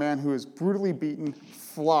think of a man who is brutally beaten,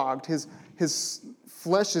 flogged. His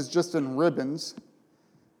flesh is just in ribbons.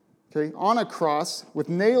 Okay? On a cross with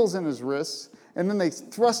nails in his wrists, and then they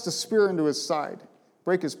thrust a spear into his side,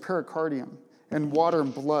 break his pericardium, and water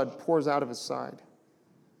and blood pours out of his side.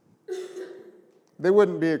 They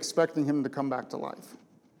wouldn't be expecting him to come back to life.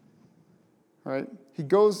 Right? He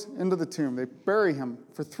goes into the tomb. They bury him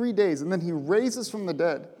for 3 days, and then he raises from the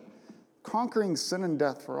dead, conquering sin and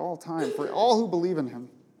death for all time, for all who believe in him.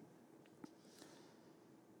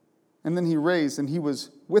 And then he raised, and he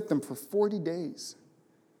was with them for 40 days.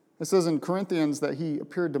 It says in Corinthians that he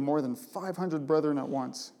appeared to more than 500 brethren at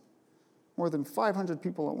once. More than 500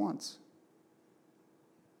 people at once.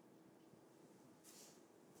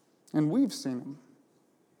 And we've seen him.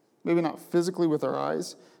 Maybe not physically with our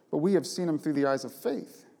eyes, but we have seen him through the eyes of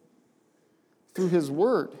faith, through his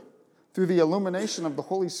word, through the illumination of the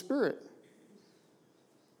Holy Spirit.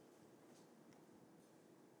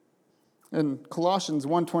 In Colossians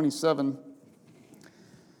 1:27,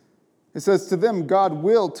 it says, "To them God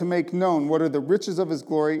willed to make known what are the riches of his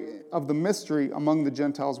glory, of the mystery among the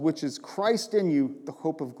Gentiles, which is Christ in you, the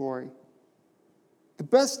hope of glory." The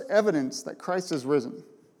best evidence that Christ has risen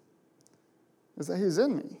is that he is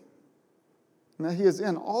in me, and that he is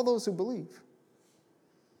in all those who believe.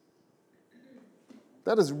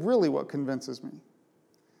 That is really what convinces me.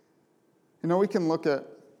 You know, we can look at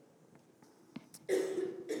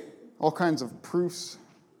all kinds of proofs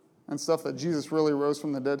and stuff that Jesus really rose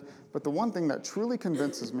from the dead, but the one thing that truly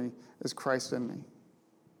convinces me is Christ in me.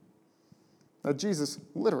 That Jesus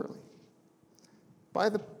literally, by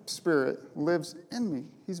the Spirit, lives in me.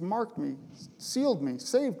 He's marked me, sealed me,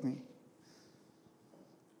 saved me.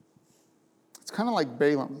 It's kind of like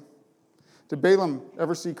Balaam. Did Balaam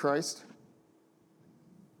ever see Christ?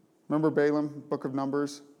 Remember Balaam, book of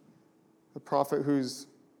Numbers? The prophet whose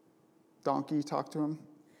donkey talked to him?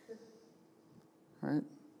 Right?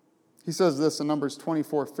 He says this in Numbers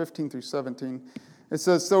 24:15 through 17. It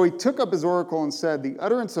says, "So he took up his oracle and said, 'The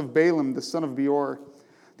utterance of Balaam, the son of Beor,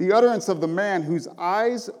 the utterance of the man whose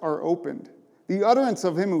eyes are opened, the utterance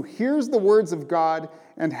of him who hears the words of God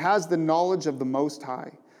and has the knowledge of the Most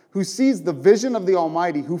High, who sees the vision of the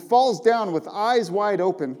Almighty, who falls down with eyes wide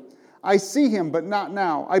open. I see him, but not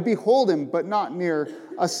now. I behold him, but not near.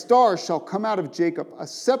 A star shall come out of Jacob. A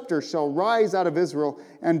scepter shall rise out of Israel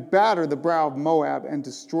and batter the brow of Moab and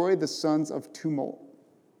destroy the sons of tumult.'"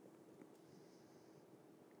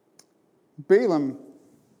 Balaam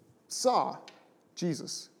saw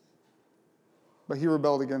Jesus, but he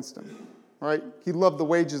rebelled against him, right? He loved the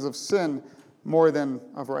wages of sin more than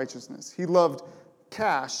of righteousness. He loved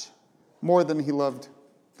cash more than he loved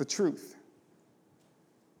the truth.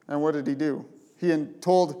 And what did he do? He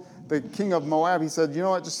told the king of Moab, he said, "You know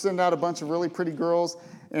what, just send out a bunch of really pretty girls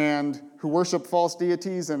and who worship false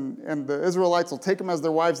deities, and the Israelites will take them as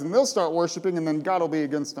their wives, and they'll start worshiping, and then God will be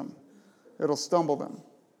against them. It'll stumble them."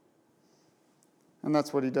 And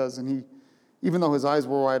that's what he does. And even though his eyes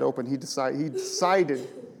were wide open, he decided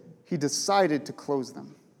to close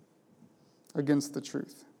them against the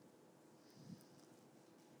truth.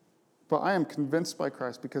 But I am convinced by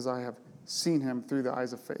Christ because I have seen him through the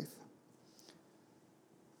eyes of faith.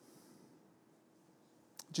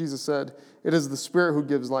 Jesus said, "It is the Spirit who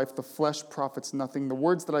gives life. The flesh profits nothing. The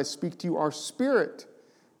words that I speak to you are spirit,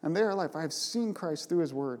 and they are life." I have seen Christ through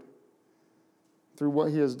his word, through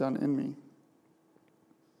what he has done in me.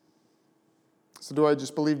 So do I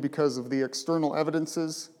just believe because of the external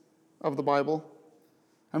evidences of the Bible?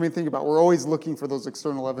 I mean, think about it. We're always looking for those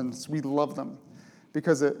external evidence. We love them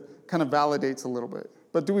because it kind of validates a little bit.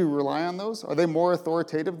 But do we rely on those? Are they more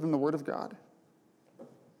authoritative than the Word of God?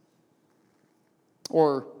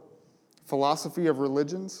 Or philosophy of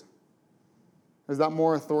religions? Is that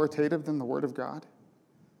more authoritative than the Word of God?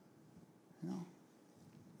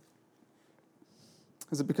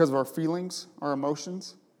 Is it because of our feelings, our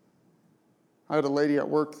emotions? I had a lady at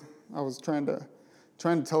work. I was trying to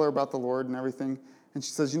tell her about the Lord and everything. And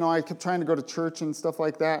she says, I kept trying to go to church and stuff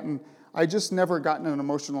like that, and I just never gotten an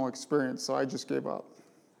emotional experience, so I just gave up.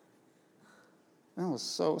 And it was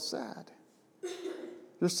so sad.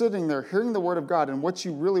 You're sitting there hearing the Word of God, and what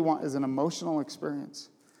you really want is an emotional experience.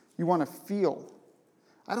 You want to feel.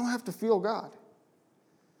 I don't have to feel God.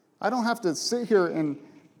 I don't have to sit here and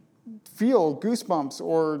feel goosebumps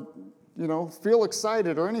or, feel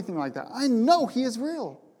excited or anything like that. I know he is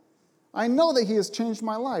real. I know that he has changed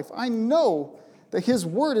my life. I know that his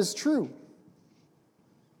word is true.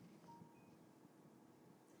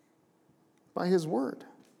 By his word.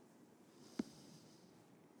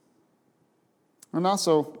 And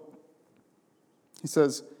also, he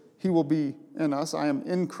says, he will be in us. I am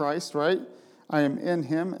in Christ, right? I am in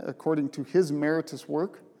him according to his meritorious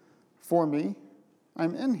work for me.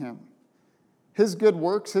 I'm in him. His good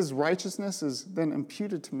works, his righteousness is then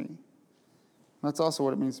imputed to me. That's also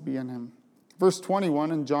what it means to be in him. Verse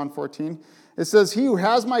 21 in John 14, it says, "He who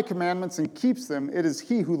has my commandments and keeps them, it is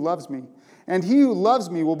he who loves me. And he who loves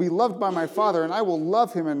me will be loved by my Father, and I will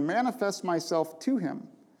love him and manifest myself to him."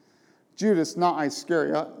 Judas, not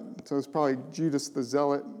Iscariot, so it's probably Judas the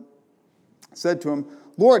Zealot, said to him,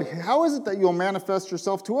 "Lord, how is it that you'll manifest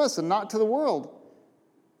yourself to us and not to the world?"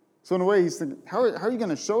 So in a way, he's thinking, how are you going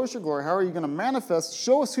to show us your glory? How are you going to manifest,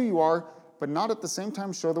 show us who you are, but not at the same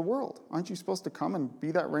time show the world? Aren't you supposed to come and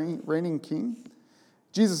be that reigning king?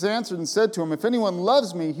 Jesus answered and said to him, "If anyone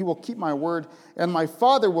loves me, he will keep my word, and my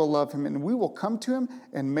Father will love him, and we will come to him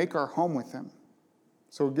and make our home with him."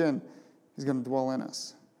 So again, he's going to dwell in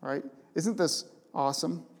us, right? Isn't this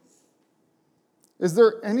awesome? Is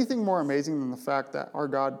there anything more amazing than the fact that our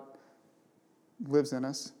God lives in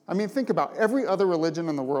us? I mean, think about every other religion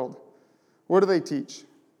in the world. What do they teach?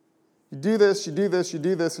 You do this, you do this, you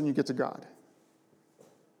do this, and you get to God.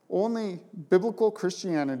 Only biblical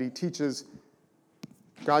Christianity teaches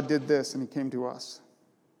God did this and he came to us.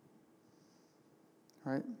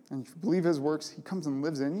 Right? And if you believe his works, he comes and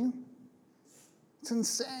lives in you. It's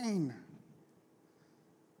insane.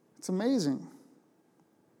 It's amazing.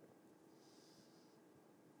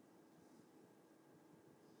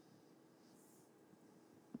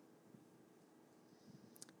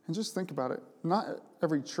 And just think about it. Not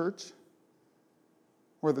every church,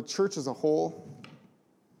 or the church as a whole,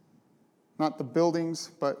 not the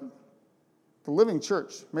buildings, but the living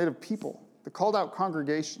church made of people, the called out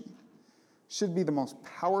congregation, should be the most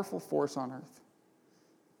powerful force on earth.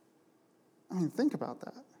 I mean, think about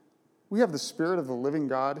that. We have the Spirit of the living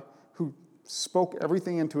God who spoke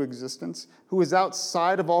everything into existence, who is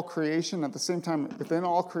outside of all creation, at the same time within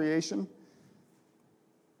all creation,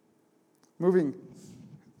 moving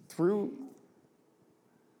through.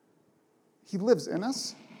 He lives in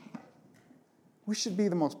us. We should be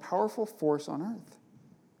the most powerful force on earth.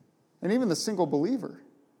 And even the single believer.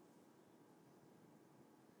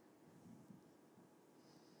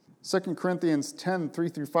 2 Corinthians 10,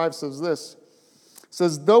 3-5 says this. It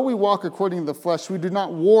says, "Though we walk according to the flesh, we do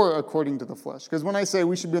not war according to the flesh." Because when I say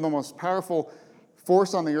we should be the most powerful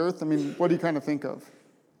force on the earth, I mean, what do you kind of think of?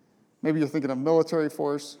 Maybe you're thinking of military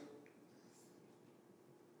force.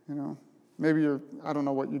 Maybe I don't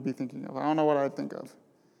know what you'd be thinking of. I don't know what I'd think of.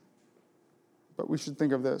 But we should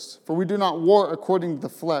think of this. "For we do not war according to the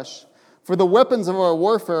flesh. For the weapons of our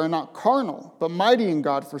warfare are not carnal, but mighty in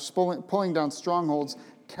God for pulling down strongholds,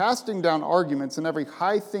 casting down arguments and every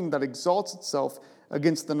high thing that exalts itself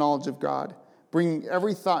against the knowledge of God, bringing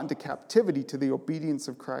every thought into captivity to the obedience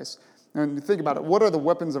of Christ." And think about it. What are the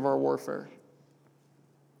weapons of our warfare?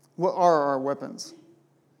 What are our weapons?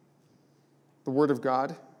 The Word of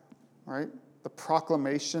God, right? The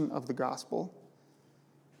proclamation of the gospel.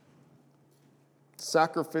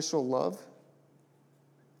 sacrificial love,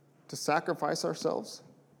 to sacrifice ourselves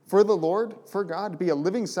for the Lord, for God, to be a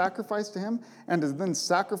living sacrifice to Him, and to then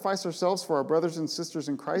sacrifice ourselves for our brothers and sisters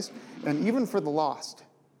in Christ, and even for the lost,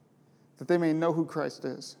 that they may know who Christ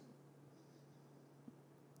is.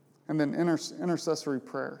 And then intercessory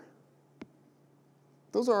prayer.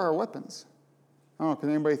 Those are our weapons. I don't know, can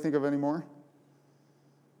anybody think of any more?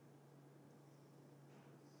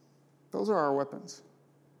 Those are our weapons.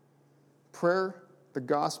 Prayer, the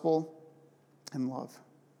gospel, and love.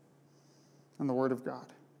 And the Word of God.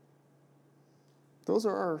 Those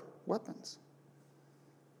are our weapons.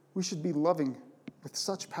 We should be loving with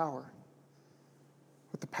such power,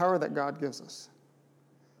 with the power that God gives us.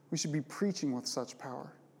 We should be preaching with such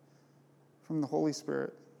power from the Holy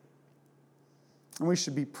Spirit. And we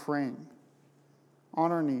should be praying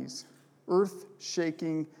on our knees,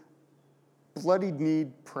 earth-shaking,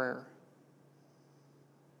 bloodied-kneed prayer.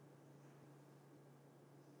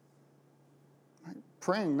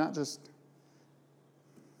 Praying, not just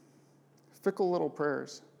fickle little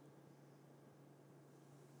prayers.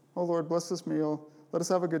 Oh Lord, bless this meal. Let us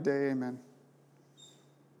have a good day. Amen.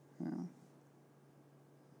 Yeah.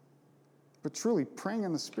 But truly, praying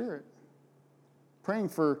in the Spirit. Praying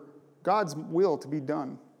for God's will to be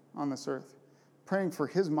done on this earth. Praying for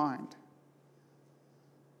His mind.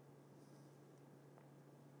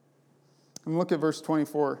 And look at verse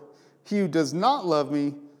 24. He who does not love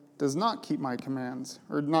me does not keep my commands,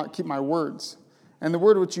 or not keep my words. And the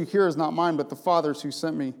word which you hear is not mine, but the Father's who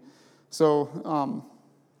sent me. So,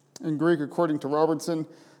 in Greek, according to Robertson,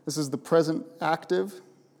 this is the present active.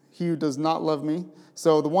 He who does not love me.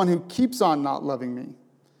 So, the one who keeps on not loving me.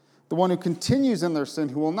 The one who continues in their sin,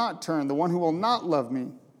 who will not turn. The one who will not love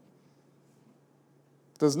me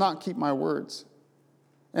does not keep my words.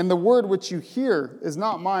 And the word which you hear is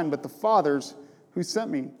not mine, but the Father's who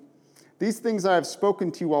sent me. These things I have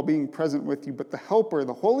spoken to you while being present with you, but the Helper,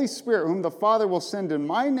 the Holy Spirit, whom the Father will send in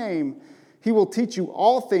my name, He will teach you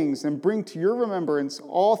all things and bring to your remembrance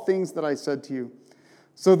all things that I said to you.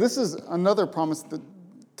 So this is another promise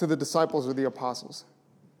to the disciples or the apostles,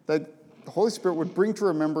 that the Holy Spirit would bring to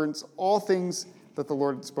remembrance all things that the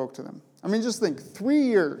Lord spoke to them. I mean, just think, 3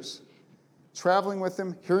 years traveling with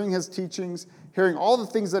Him, hearing His teachings, hearing all the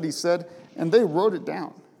things that He said, and they wrote it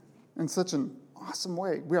down in such an awesome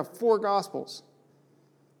way. We have 4 Gospels.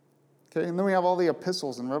 Okay, and then we have all the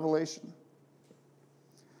epistles and Revelation.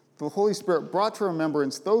 The Holy Spirit brought to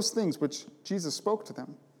remembrance those things which Jesus spoke to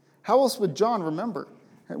them. How else would John remember?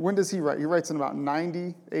 When does he write? He writes in about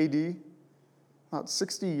 90 AD, about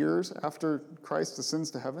 60 years after Christ ascends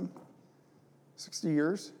to heaven. 60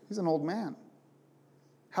 years? He's an old man.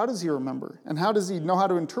 How does he remember? And how does he know how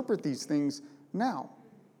to interpret these things now,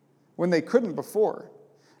 when they couldn't before?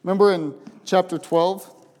 Remember in chapter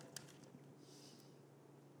 12,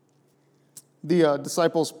 the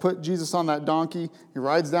disciples put Jesus on that donkey. He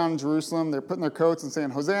rides down in Jerusalem. They're putting their coats and saying,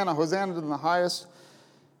 Hosanna, Hosanna to the highest.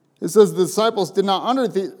 It says the disciples did not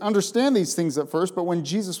understand these things at first, but when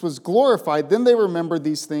Jesus was glorified, then they remembered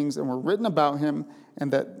these things and were written about him,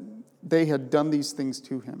 and that they had done these things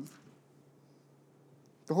to him.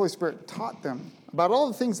 The Holy Spirit taught them about all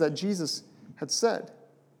the things that Jesus had said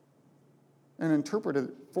and interpreted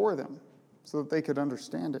it for them so that they could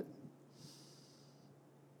understand it.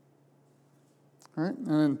 All right?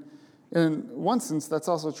 And in one sense, that's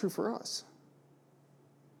also true for us.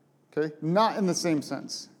 Okay? Not in the same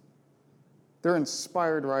sense. They're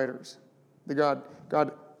inspired writers. God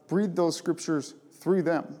breathed those scriptures through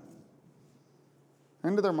them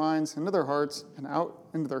into their minds, into their hearts, and out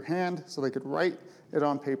into their hand so they could write it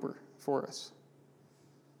on paper for us.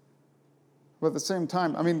 But at the same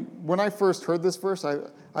time, I mean, when I first heard this verse,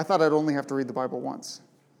 I thought I'd only have to read the Bible once.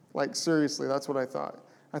 Like, seriously, that's what I thought.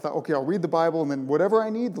 I thought, okay, I'll read the Bible, and then whatever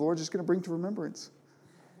I need, the Lord's just going to bring to remembrance.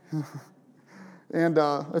 And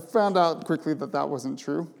I found out quickly that that wasn't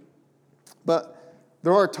true. But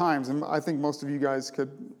there are times, and I think most of you guys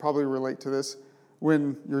could probably relate to this,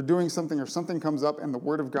 when you're doing something or something comes up and the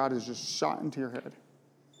Word of God is just shot into your head.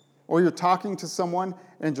 Or you're talking to someone,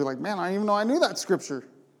 and you're like, man, I didn't even know I knew that scripture.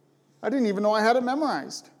 I didn't even know I had it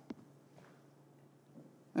memorized.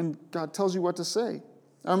 And God tells you what to say.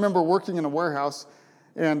 I remember working in a warehouse,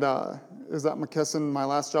 and it was at McKesson, my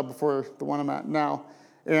last job before the one I'm at now,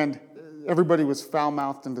 and everybody was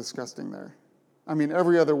foul-mouthed and disgusting there. I mean,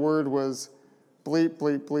 every other word was bleep,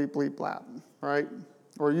 bleep, bleep, bleep, blap, right?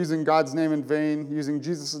 Or using God's name in vain, using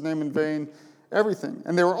Jesus' name in vain, everything.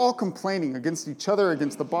 And they were all complaining against each other,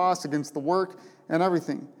 against the boss, against the work, and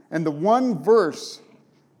everything. And the one verse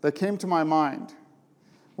that came to my mind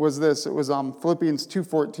was this. It was Philippians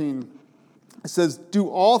 2:14. It says, do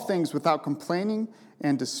all things without complaining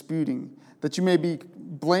and disputing, that you may be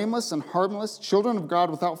blameless and harmless, children of God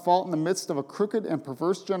without fault in the midst of a crooked and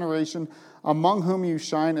perverse generation, among whom you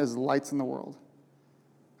shine as lights in the world.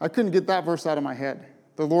 I couldn't get that verse out of my head.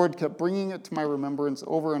 The Lord kept bringing it to my remembrance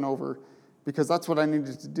over and over, because that's what I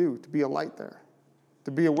needed to do, to be a light there,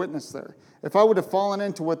 to be a witness there. If I would have fallen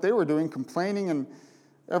into what they were doing, complaining and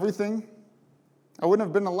everything, I wouldn't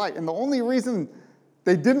have been a light. And the only reason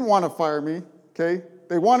they didn't want to fire me, okay,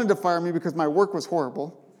 they wanted to fire me because my work was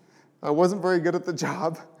horrible. I wasn't very good at the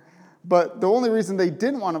job. But the only reason they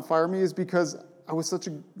didn't want to fire me is because I was such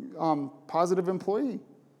a positive employee.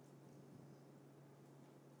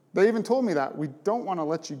 They even told me that. We don't want to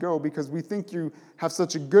let you go because we think you have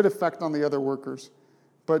such a good effect on the other workers,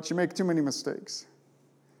 but you make too many mistakes,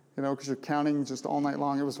 because you're counting just all night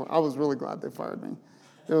long. I was really glad they fired me.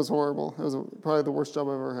 It was horrible. It was probably the worst job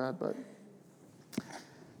I've ever had. But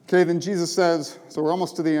okay, then Jesus says, so we're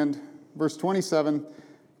almost to the end, verse 27,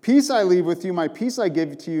 peace I leave with you, my peace I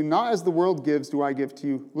give to you, not as the world gives do I give to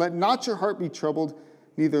you. Let not your heart be troubled,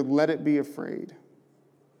 neither let it be afraid.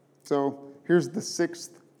 So here's the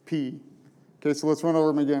sixth P. Okay, so let's run over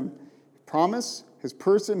them again. Promise, his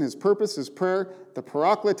person, his purpose, his prayer, the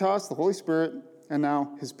Parakletos, the Holy Spirit, and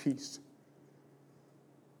now his peace.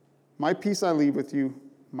 My peace I leave with you,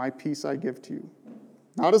 my peace I give to you.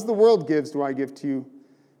 Not as the world gives do I give to you.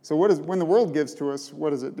 So when the world gives to us, what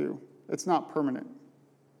does it do? It's not permanent.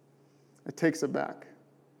 It takes it back.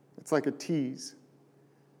 It's like a tease.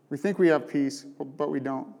 We think we have peace, but we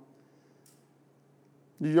don't.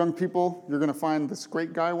 You young people, you're going to find this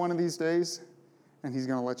great guy one of these days, and he's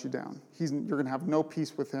going to let you down. You're going to have no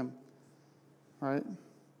peace with him, right?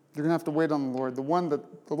 You're going to have to wait on the Lord, the one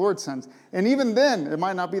that the Lord sends. And even then, it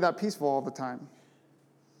might not be that peaceful all the time.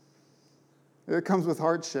 It comes with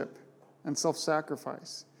hardship and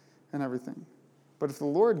self-sacrifice and everything. But if the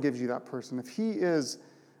Lord gives you that person, if he is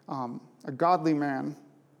a godly man,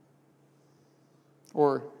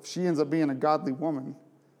 or if she ends up being a godly woman,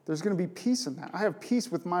 there's going to be peace in that. I have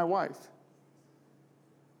peace with my wife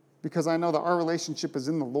because I know that our relationship is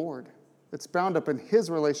in the Lord. It's bound up in his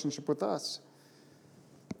relationship with us.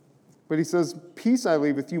 But he says, peace I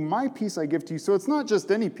leave with you, my peace I give to you. So it's not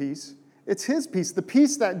just any peace. It's his peace, the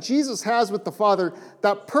peace that Jesus has with the Father,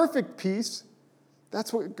 that perfect peace.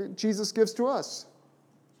 That's what Jesus gives to us.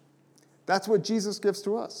 That's what Jesus gives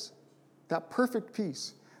to us, that perfect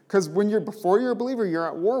peace. Because before you're a believer, you're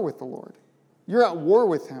at war with the Lord. You're at war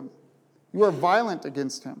with him. You are violent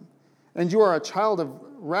against him. And you are a child of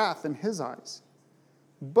wrath in his eyes.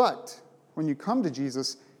 But when you come to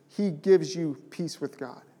Jesus, he gives you peace with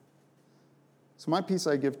God. So my peace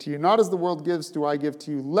I give to you. Not as the world gives do I give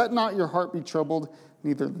to you. Let not your heart be troubled,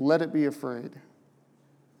 neither let it be afraid.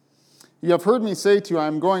 You have heard me say to you, I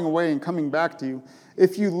am going away and coming back to you.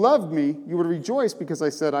 If you loved me, you would rejoice because I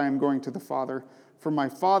said I am going to the Father, for my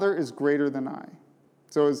Father is greater than I.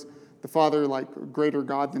 So is the Father like a greater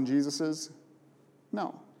God than Jesus is?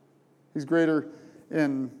 No. He's greater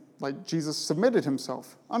in, like Jesus submitted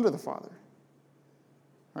himself under the Father.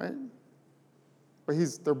 Right? But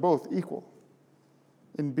they're both equal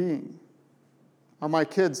in being. Are my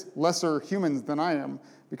kids lesser humans than I am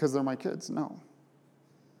because they're my kids? No.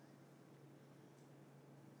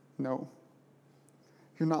 No.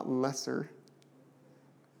 You're not lesser.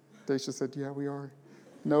 Daisha said, yeah, we are.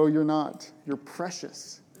 No, you're not. You're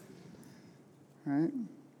precious. Right?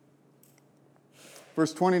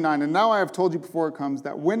 Verse 29, and now I have told you before it comes,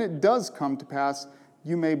 that when it does come to pass,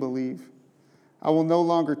 you may believe. I will no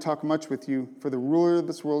longer talk much with you, for the ruler of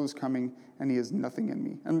this world is coming, and he has nothing in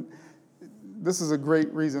me. And this is a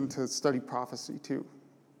great reason to study prophecy, too.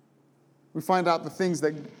 We find out the things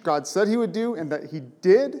that God said he would do and that he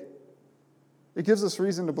did. It gives us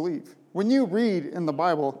reason to believe. When you read in the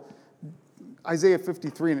Bible, Isaiah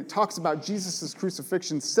 53, and it talks about Jesus'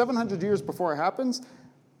 crucifixion 700 years before it happens,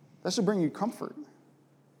 that should bring you comfort.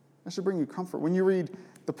 That should bring you comfort. When you read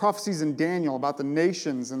the prophecies in Daniel about the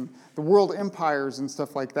nations and the world empires and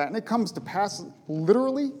stuff like that, and it comes to pass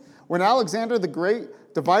literally when Alexander the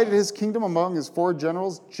Great divided his kingdom among his 4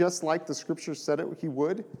 generals, just like the scripture said he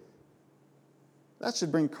would, that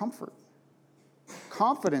should bring comfort,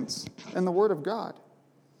 confidence in the word of God.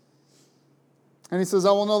 And he says,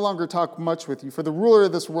 I will no longer talk much with you, for the ruler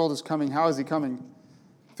of this world is coming. How is he coming?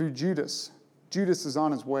 Through Judas. Judas is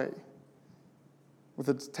on his way with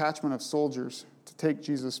a detachment of soldiers to take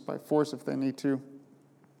Jesus by force if they need to.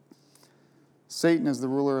 Satan is the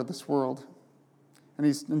ruler of this world.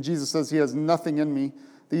 And Jesus says he has nothing in me.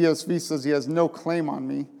 The ESV says he has no claim on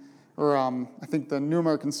me. Or I think the New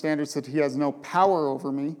American Standard said he has no power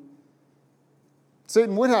over me.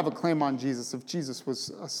 Satan would have a claim on Jesus if Jesus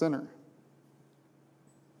was a sinner.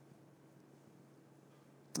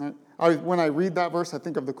 Right? When I read that verse, I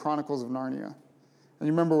think of the Chronicles of Narnia. And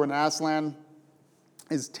you remember when Aslan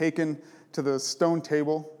is taken to the stone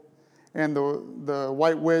table, and the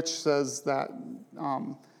White Witch says that,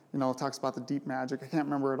 talks about the deep magic. I can't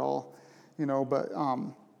remember it all, but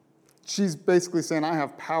she's basically saying, I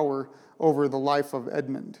have power over the life of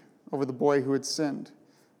Edmund, over the boy who had sinned,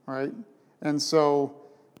 right? And so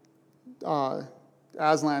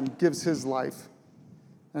Aslan gives his life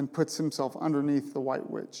and puts himself underneath the White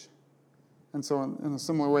Witch. And so in a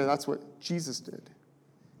similar way, that's what Jesus did.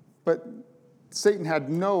 But Satan had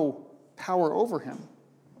no power over him.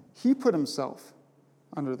 He put himself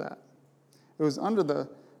under that. It was under the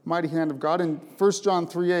mighty hand of God. In 1 John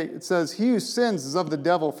 3:8, it says, he who sins is of the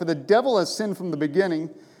devil, for the devil has sinned from the beginning.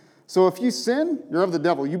 So if you sin, you're of the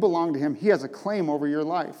devil. You belong to him. He has a claim over your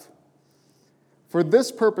life. For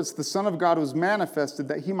this purpose, the Son of God was manifested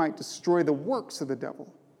that he might destroy the works of the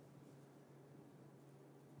devil.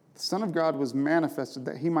 The Son of God was manifested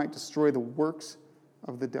that he might destroy the works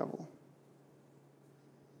of the devil.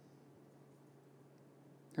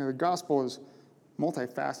 Now, the gospel is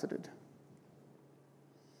multifaceted.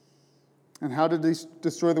 And how did he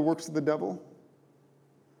destroy the works of the devil?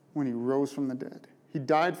 When he rose from the dead. He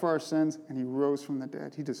died for our sins and he rose from the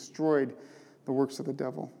dead. He destroyed the works of the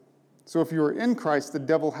devil. So if you are in Christ, the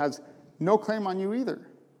devil has no claim on you either.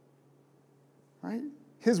 Right?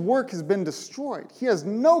 His work has been destroyed. He has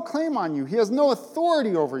no claim on you. He has no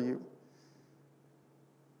authority over you.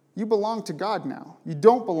 You belong to God now. You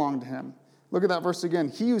don't belong to him. Look at that verse again.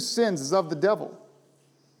 He who sins is of the devil.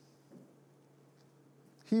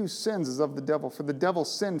 He who sins is of the devil. For the devil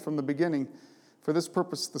sinned from the beginning. For this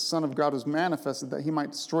purpose the Son of God was manifested that he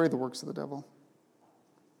might destroy the works of the devil.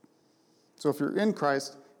 So if you're in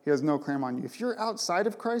Christ, he has no claim on you. If you're outside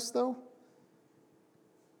of Christ, though,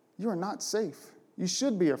 you are not safe. You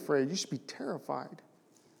should be afraid. You should be terrified.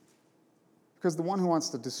 Because the one who wants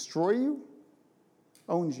to destroy you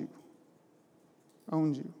owns you.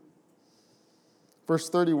 Owns you. Verse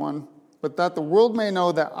 31, but that the world may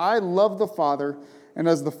know that I love the Father, and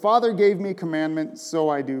as the Father gave me commandment, so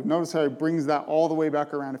I do. Notice how he brings that all the way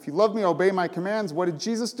back around. If you love me, obey my commands. What did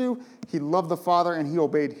Jesus do? He loved the Father, and he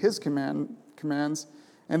obeyed his commands.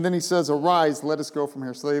 And then he says, arise, let us go from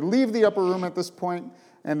here. So they leave the upper room at this point,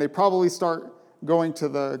 and they probably start going to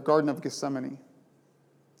the Garden of Gethsemane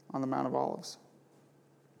on the Mount of Olives.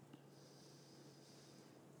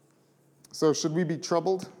 So should we be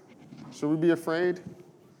troubled? Should we be afraid?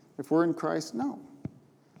 If we're in Christ, no.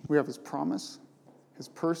 We have his promise, his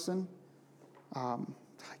person. I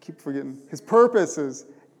keep forgetting. His purpose is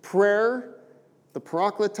prayer, the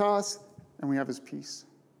parakletos, and we have his peace.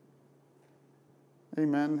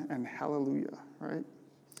 Amen and hallelujah, right?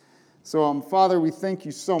 So, Father, we thank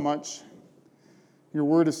you so much. Your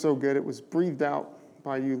word is so good. It was breathed out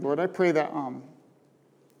by you, Lord. I pray that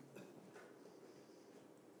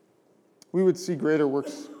we would see greater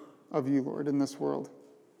works of you, Lord, in this world.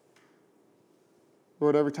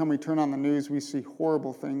 Lord, every time we turn on the news, we see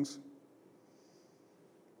horrible things.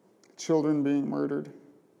 Children being murdered.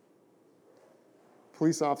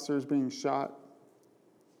 Police officers being shot.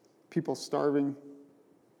 People starving.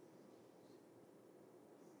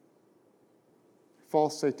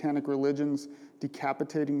 False satanic religions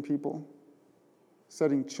decapitating people.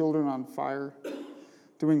 Setting children on fire.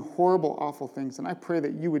 Doing horrible, awful things. And I pray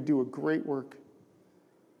that you would do a great work.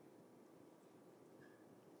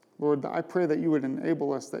 Lord, I pray that you would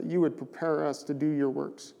enable us, that you would prepare us to do your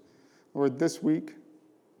works. Lord, this week,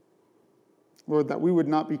 Lord, that we would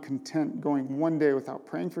not be content going one day without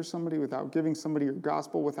praying for somebody, without giving somebody your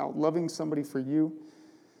gospel, without loving somebody for you.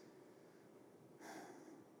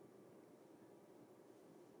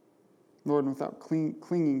 Lord, without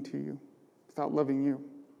clinging to you, without loving you.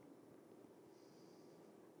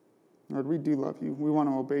 Lord, we do love you. We want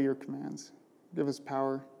to obey your commands. Give us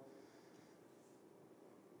power.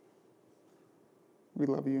 We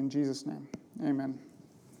love you in Jesus' name. Amen.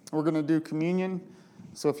 We're going to do communion.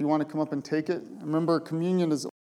 So if you want to come up and take it, remember communion is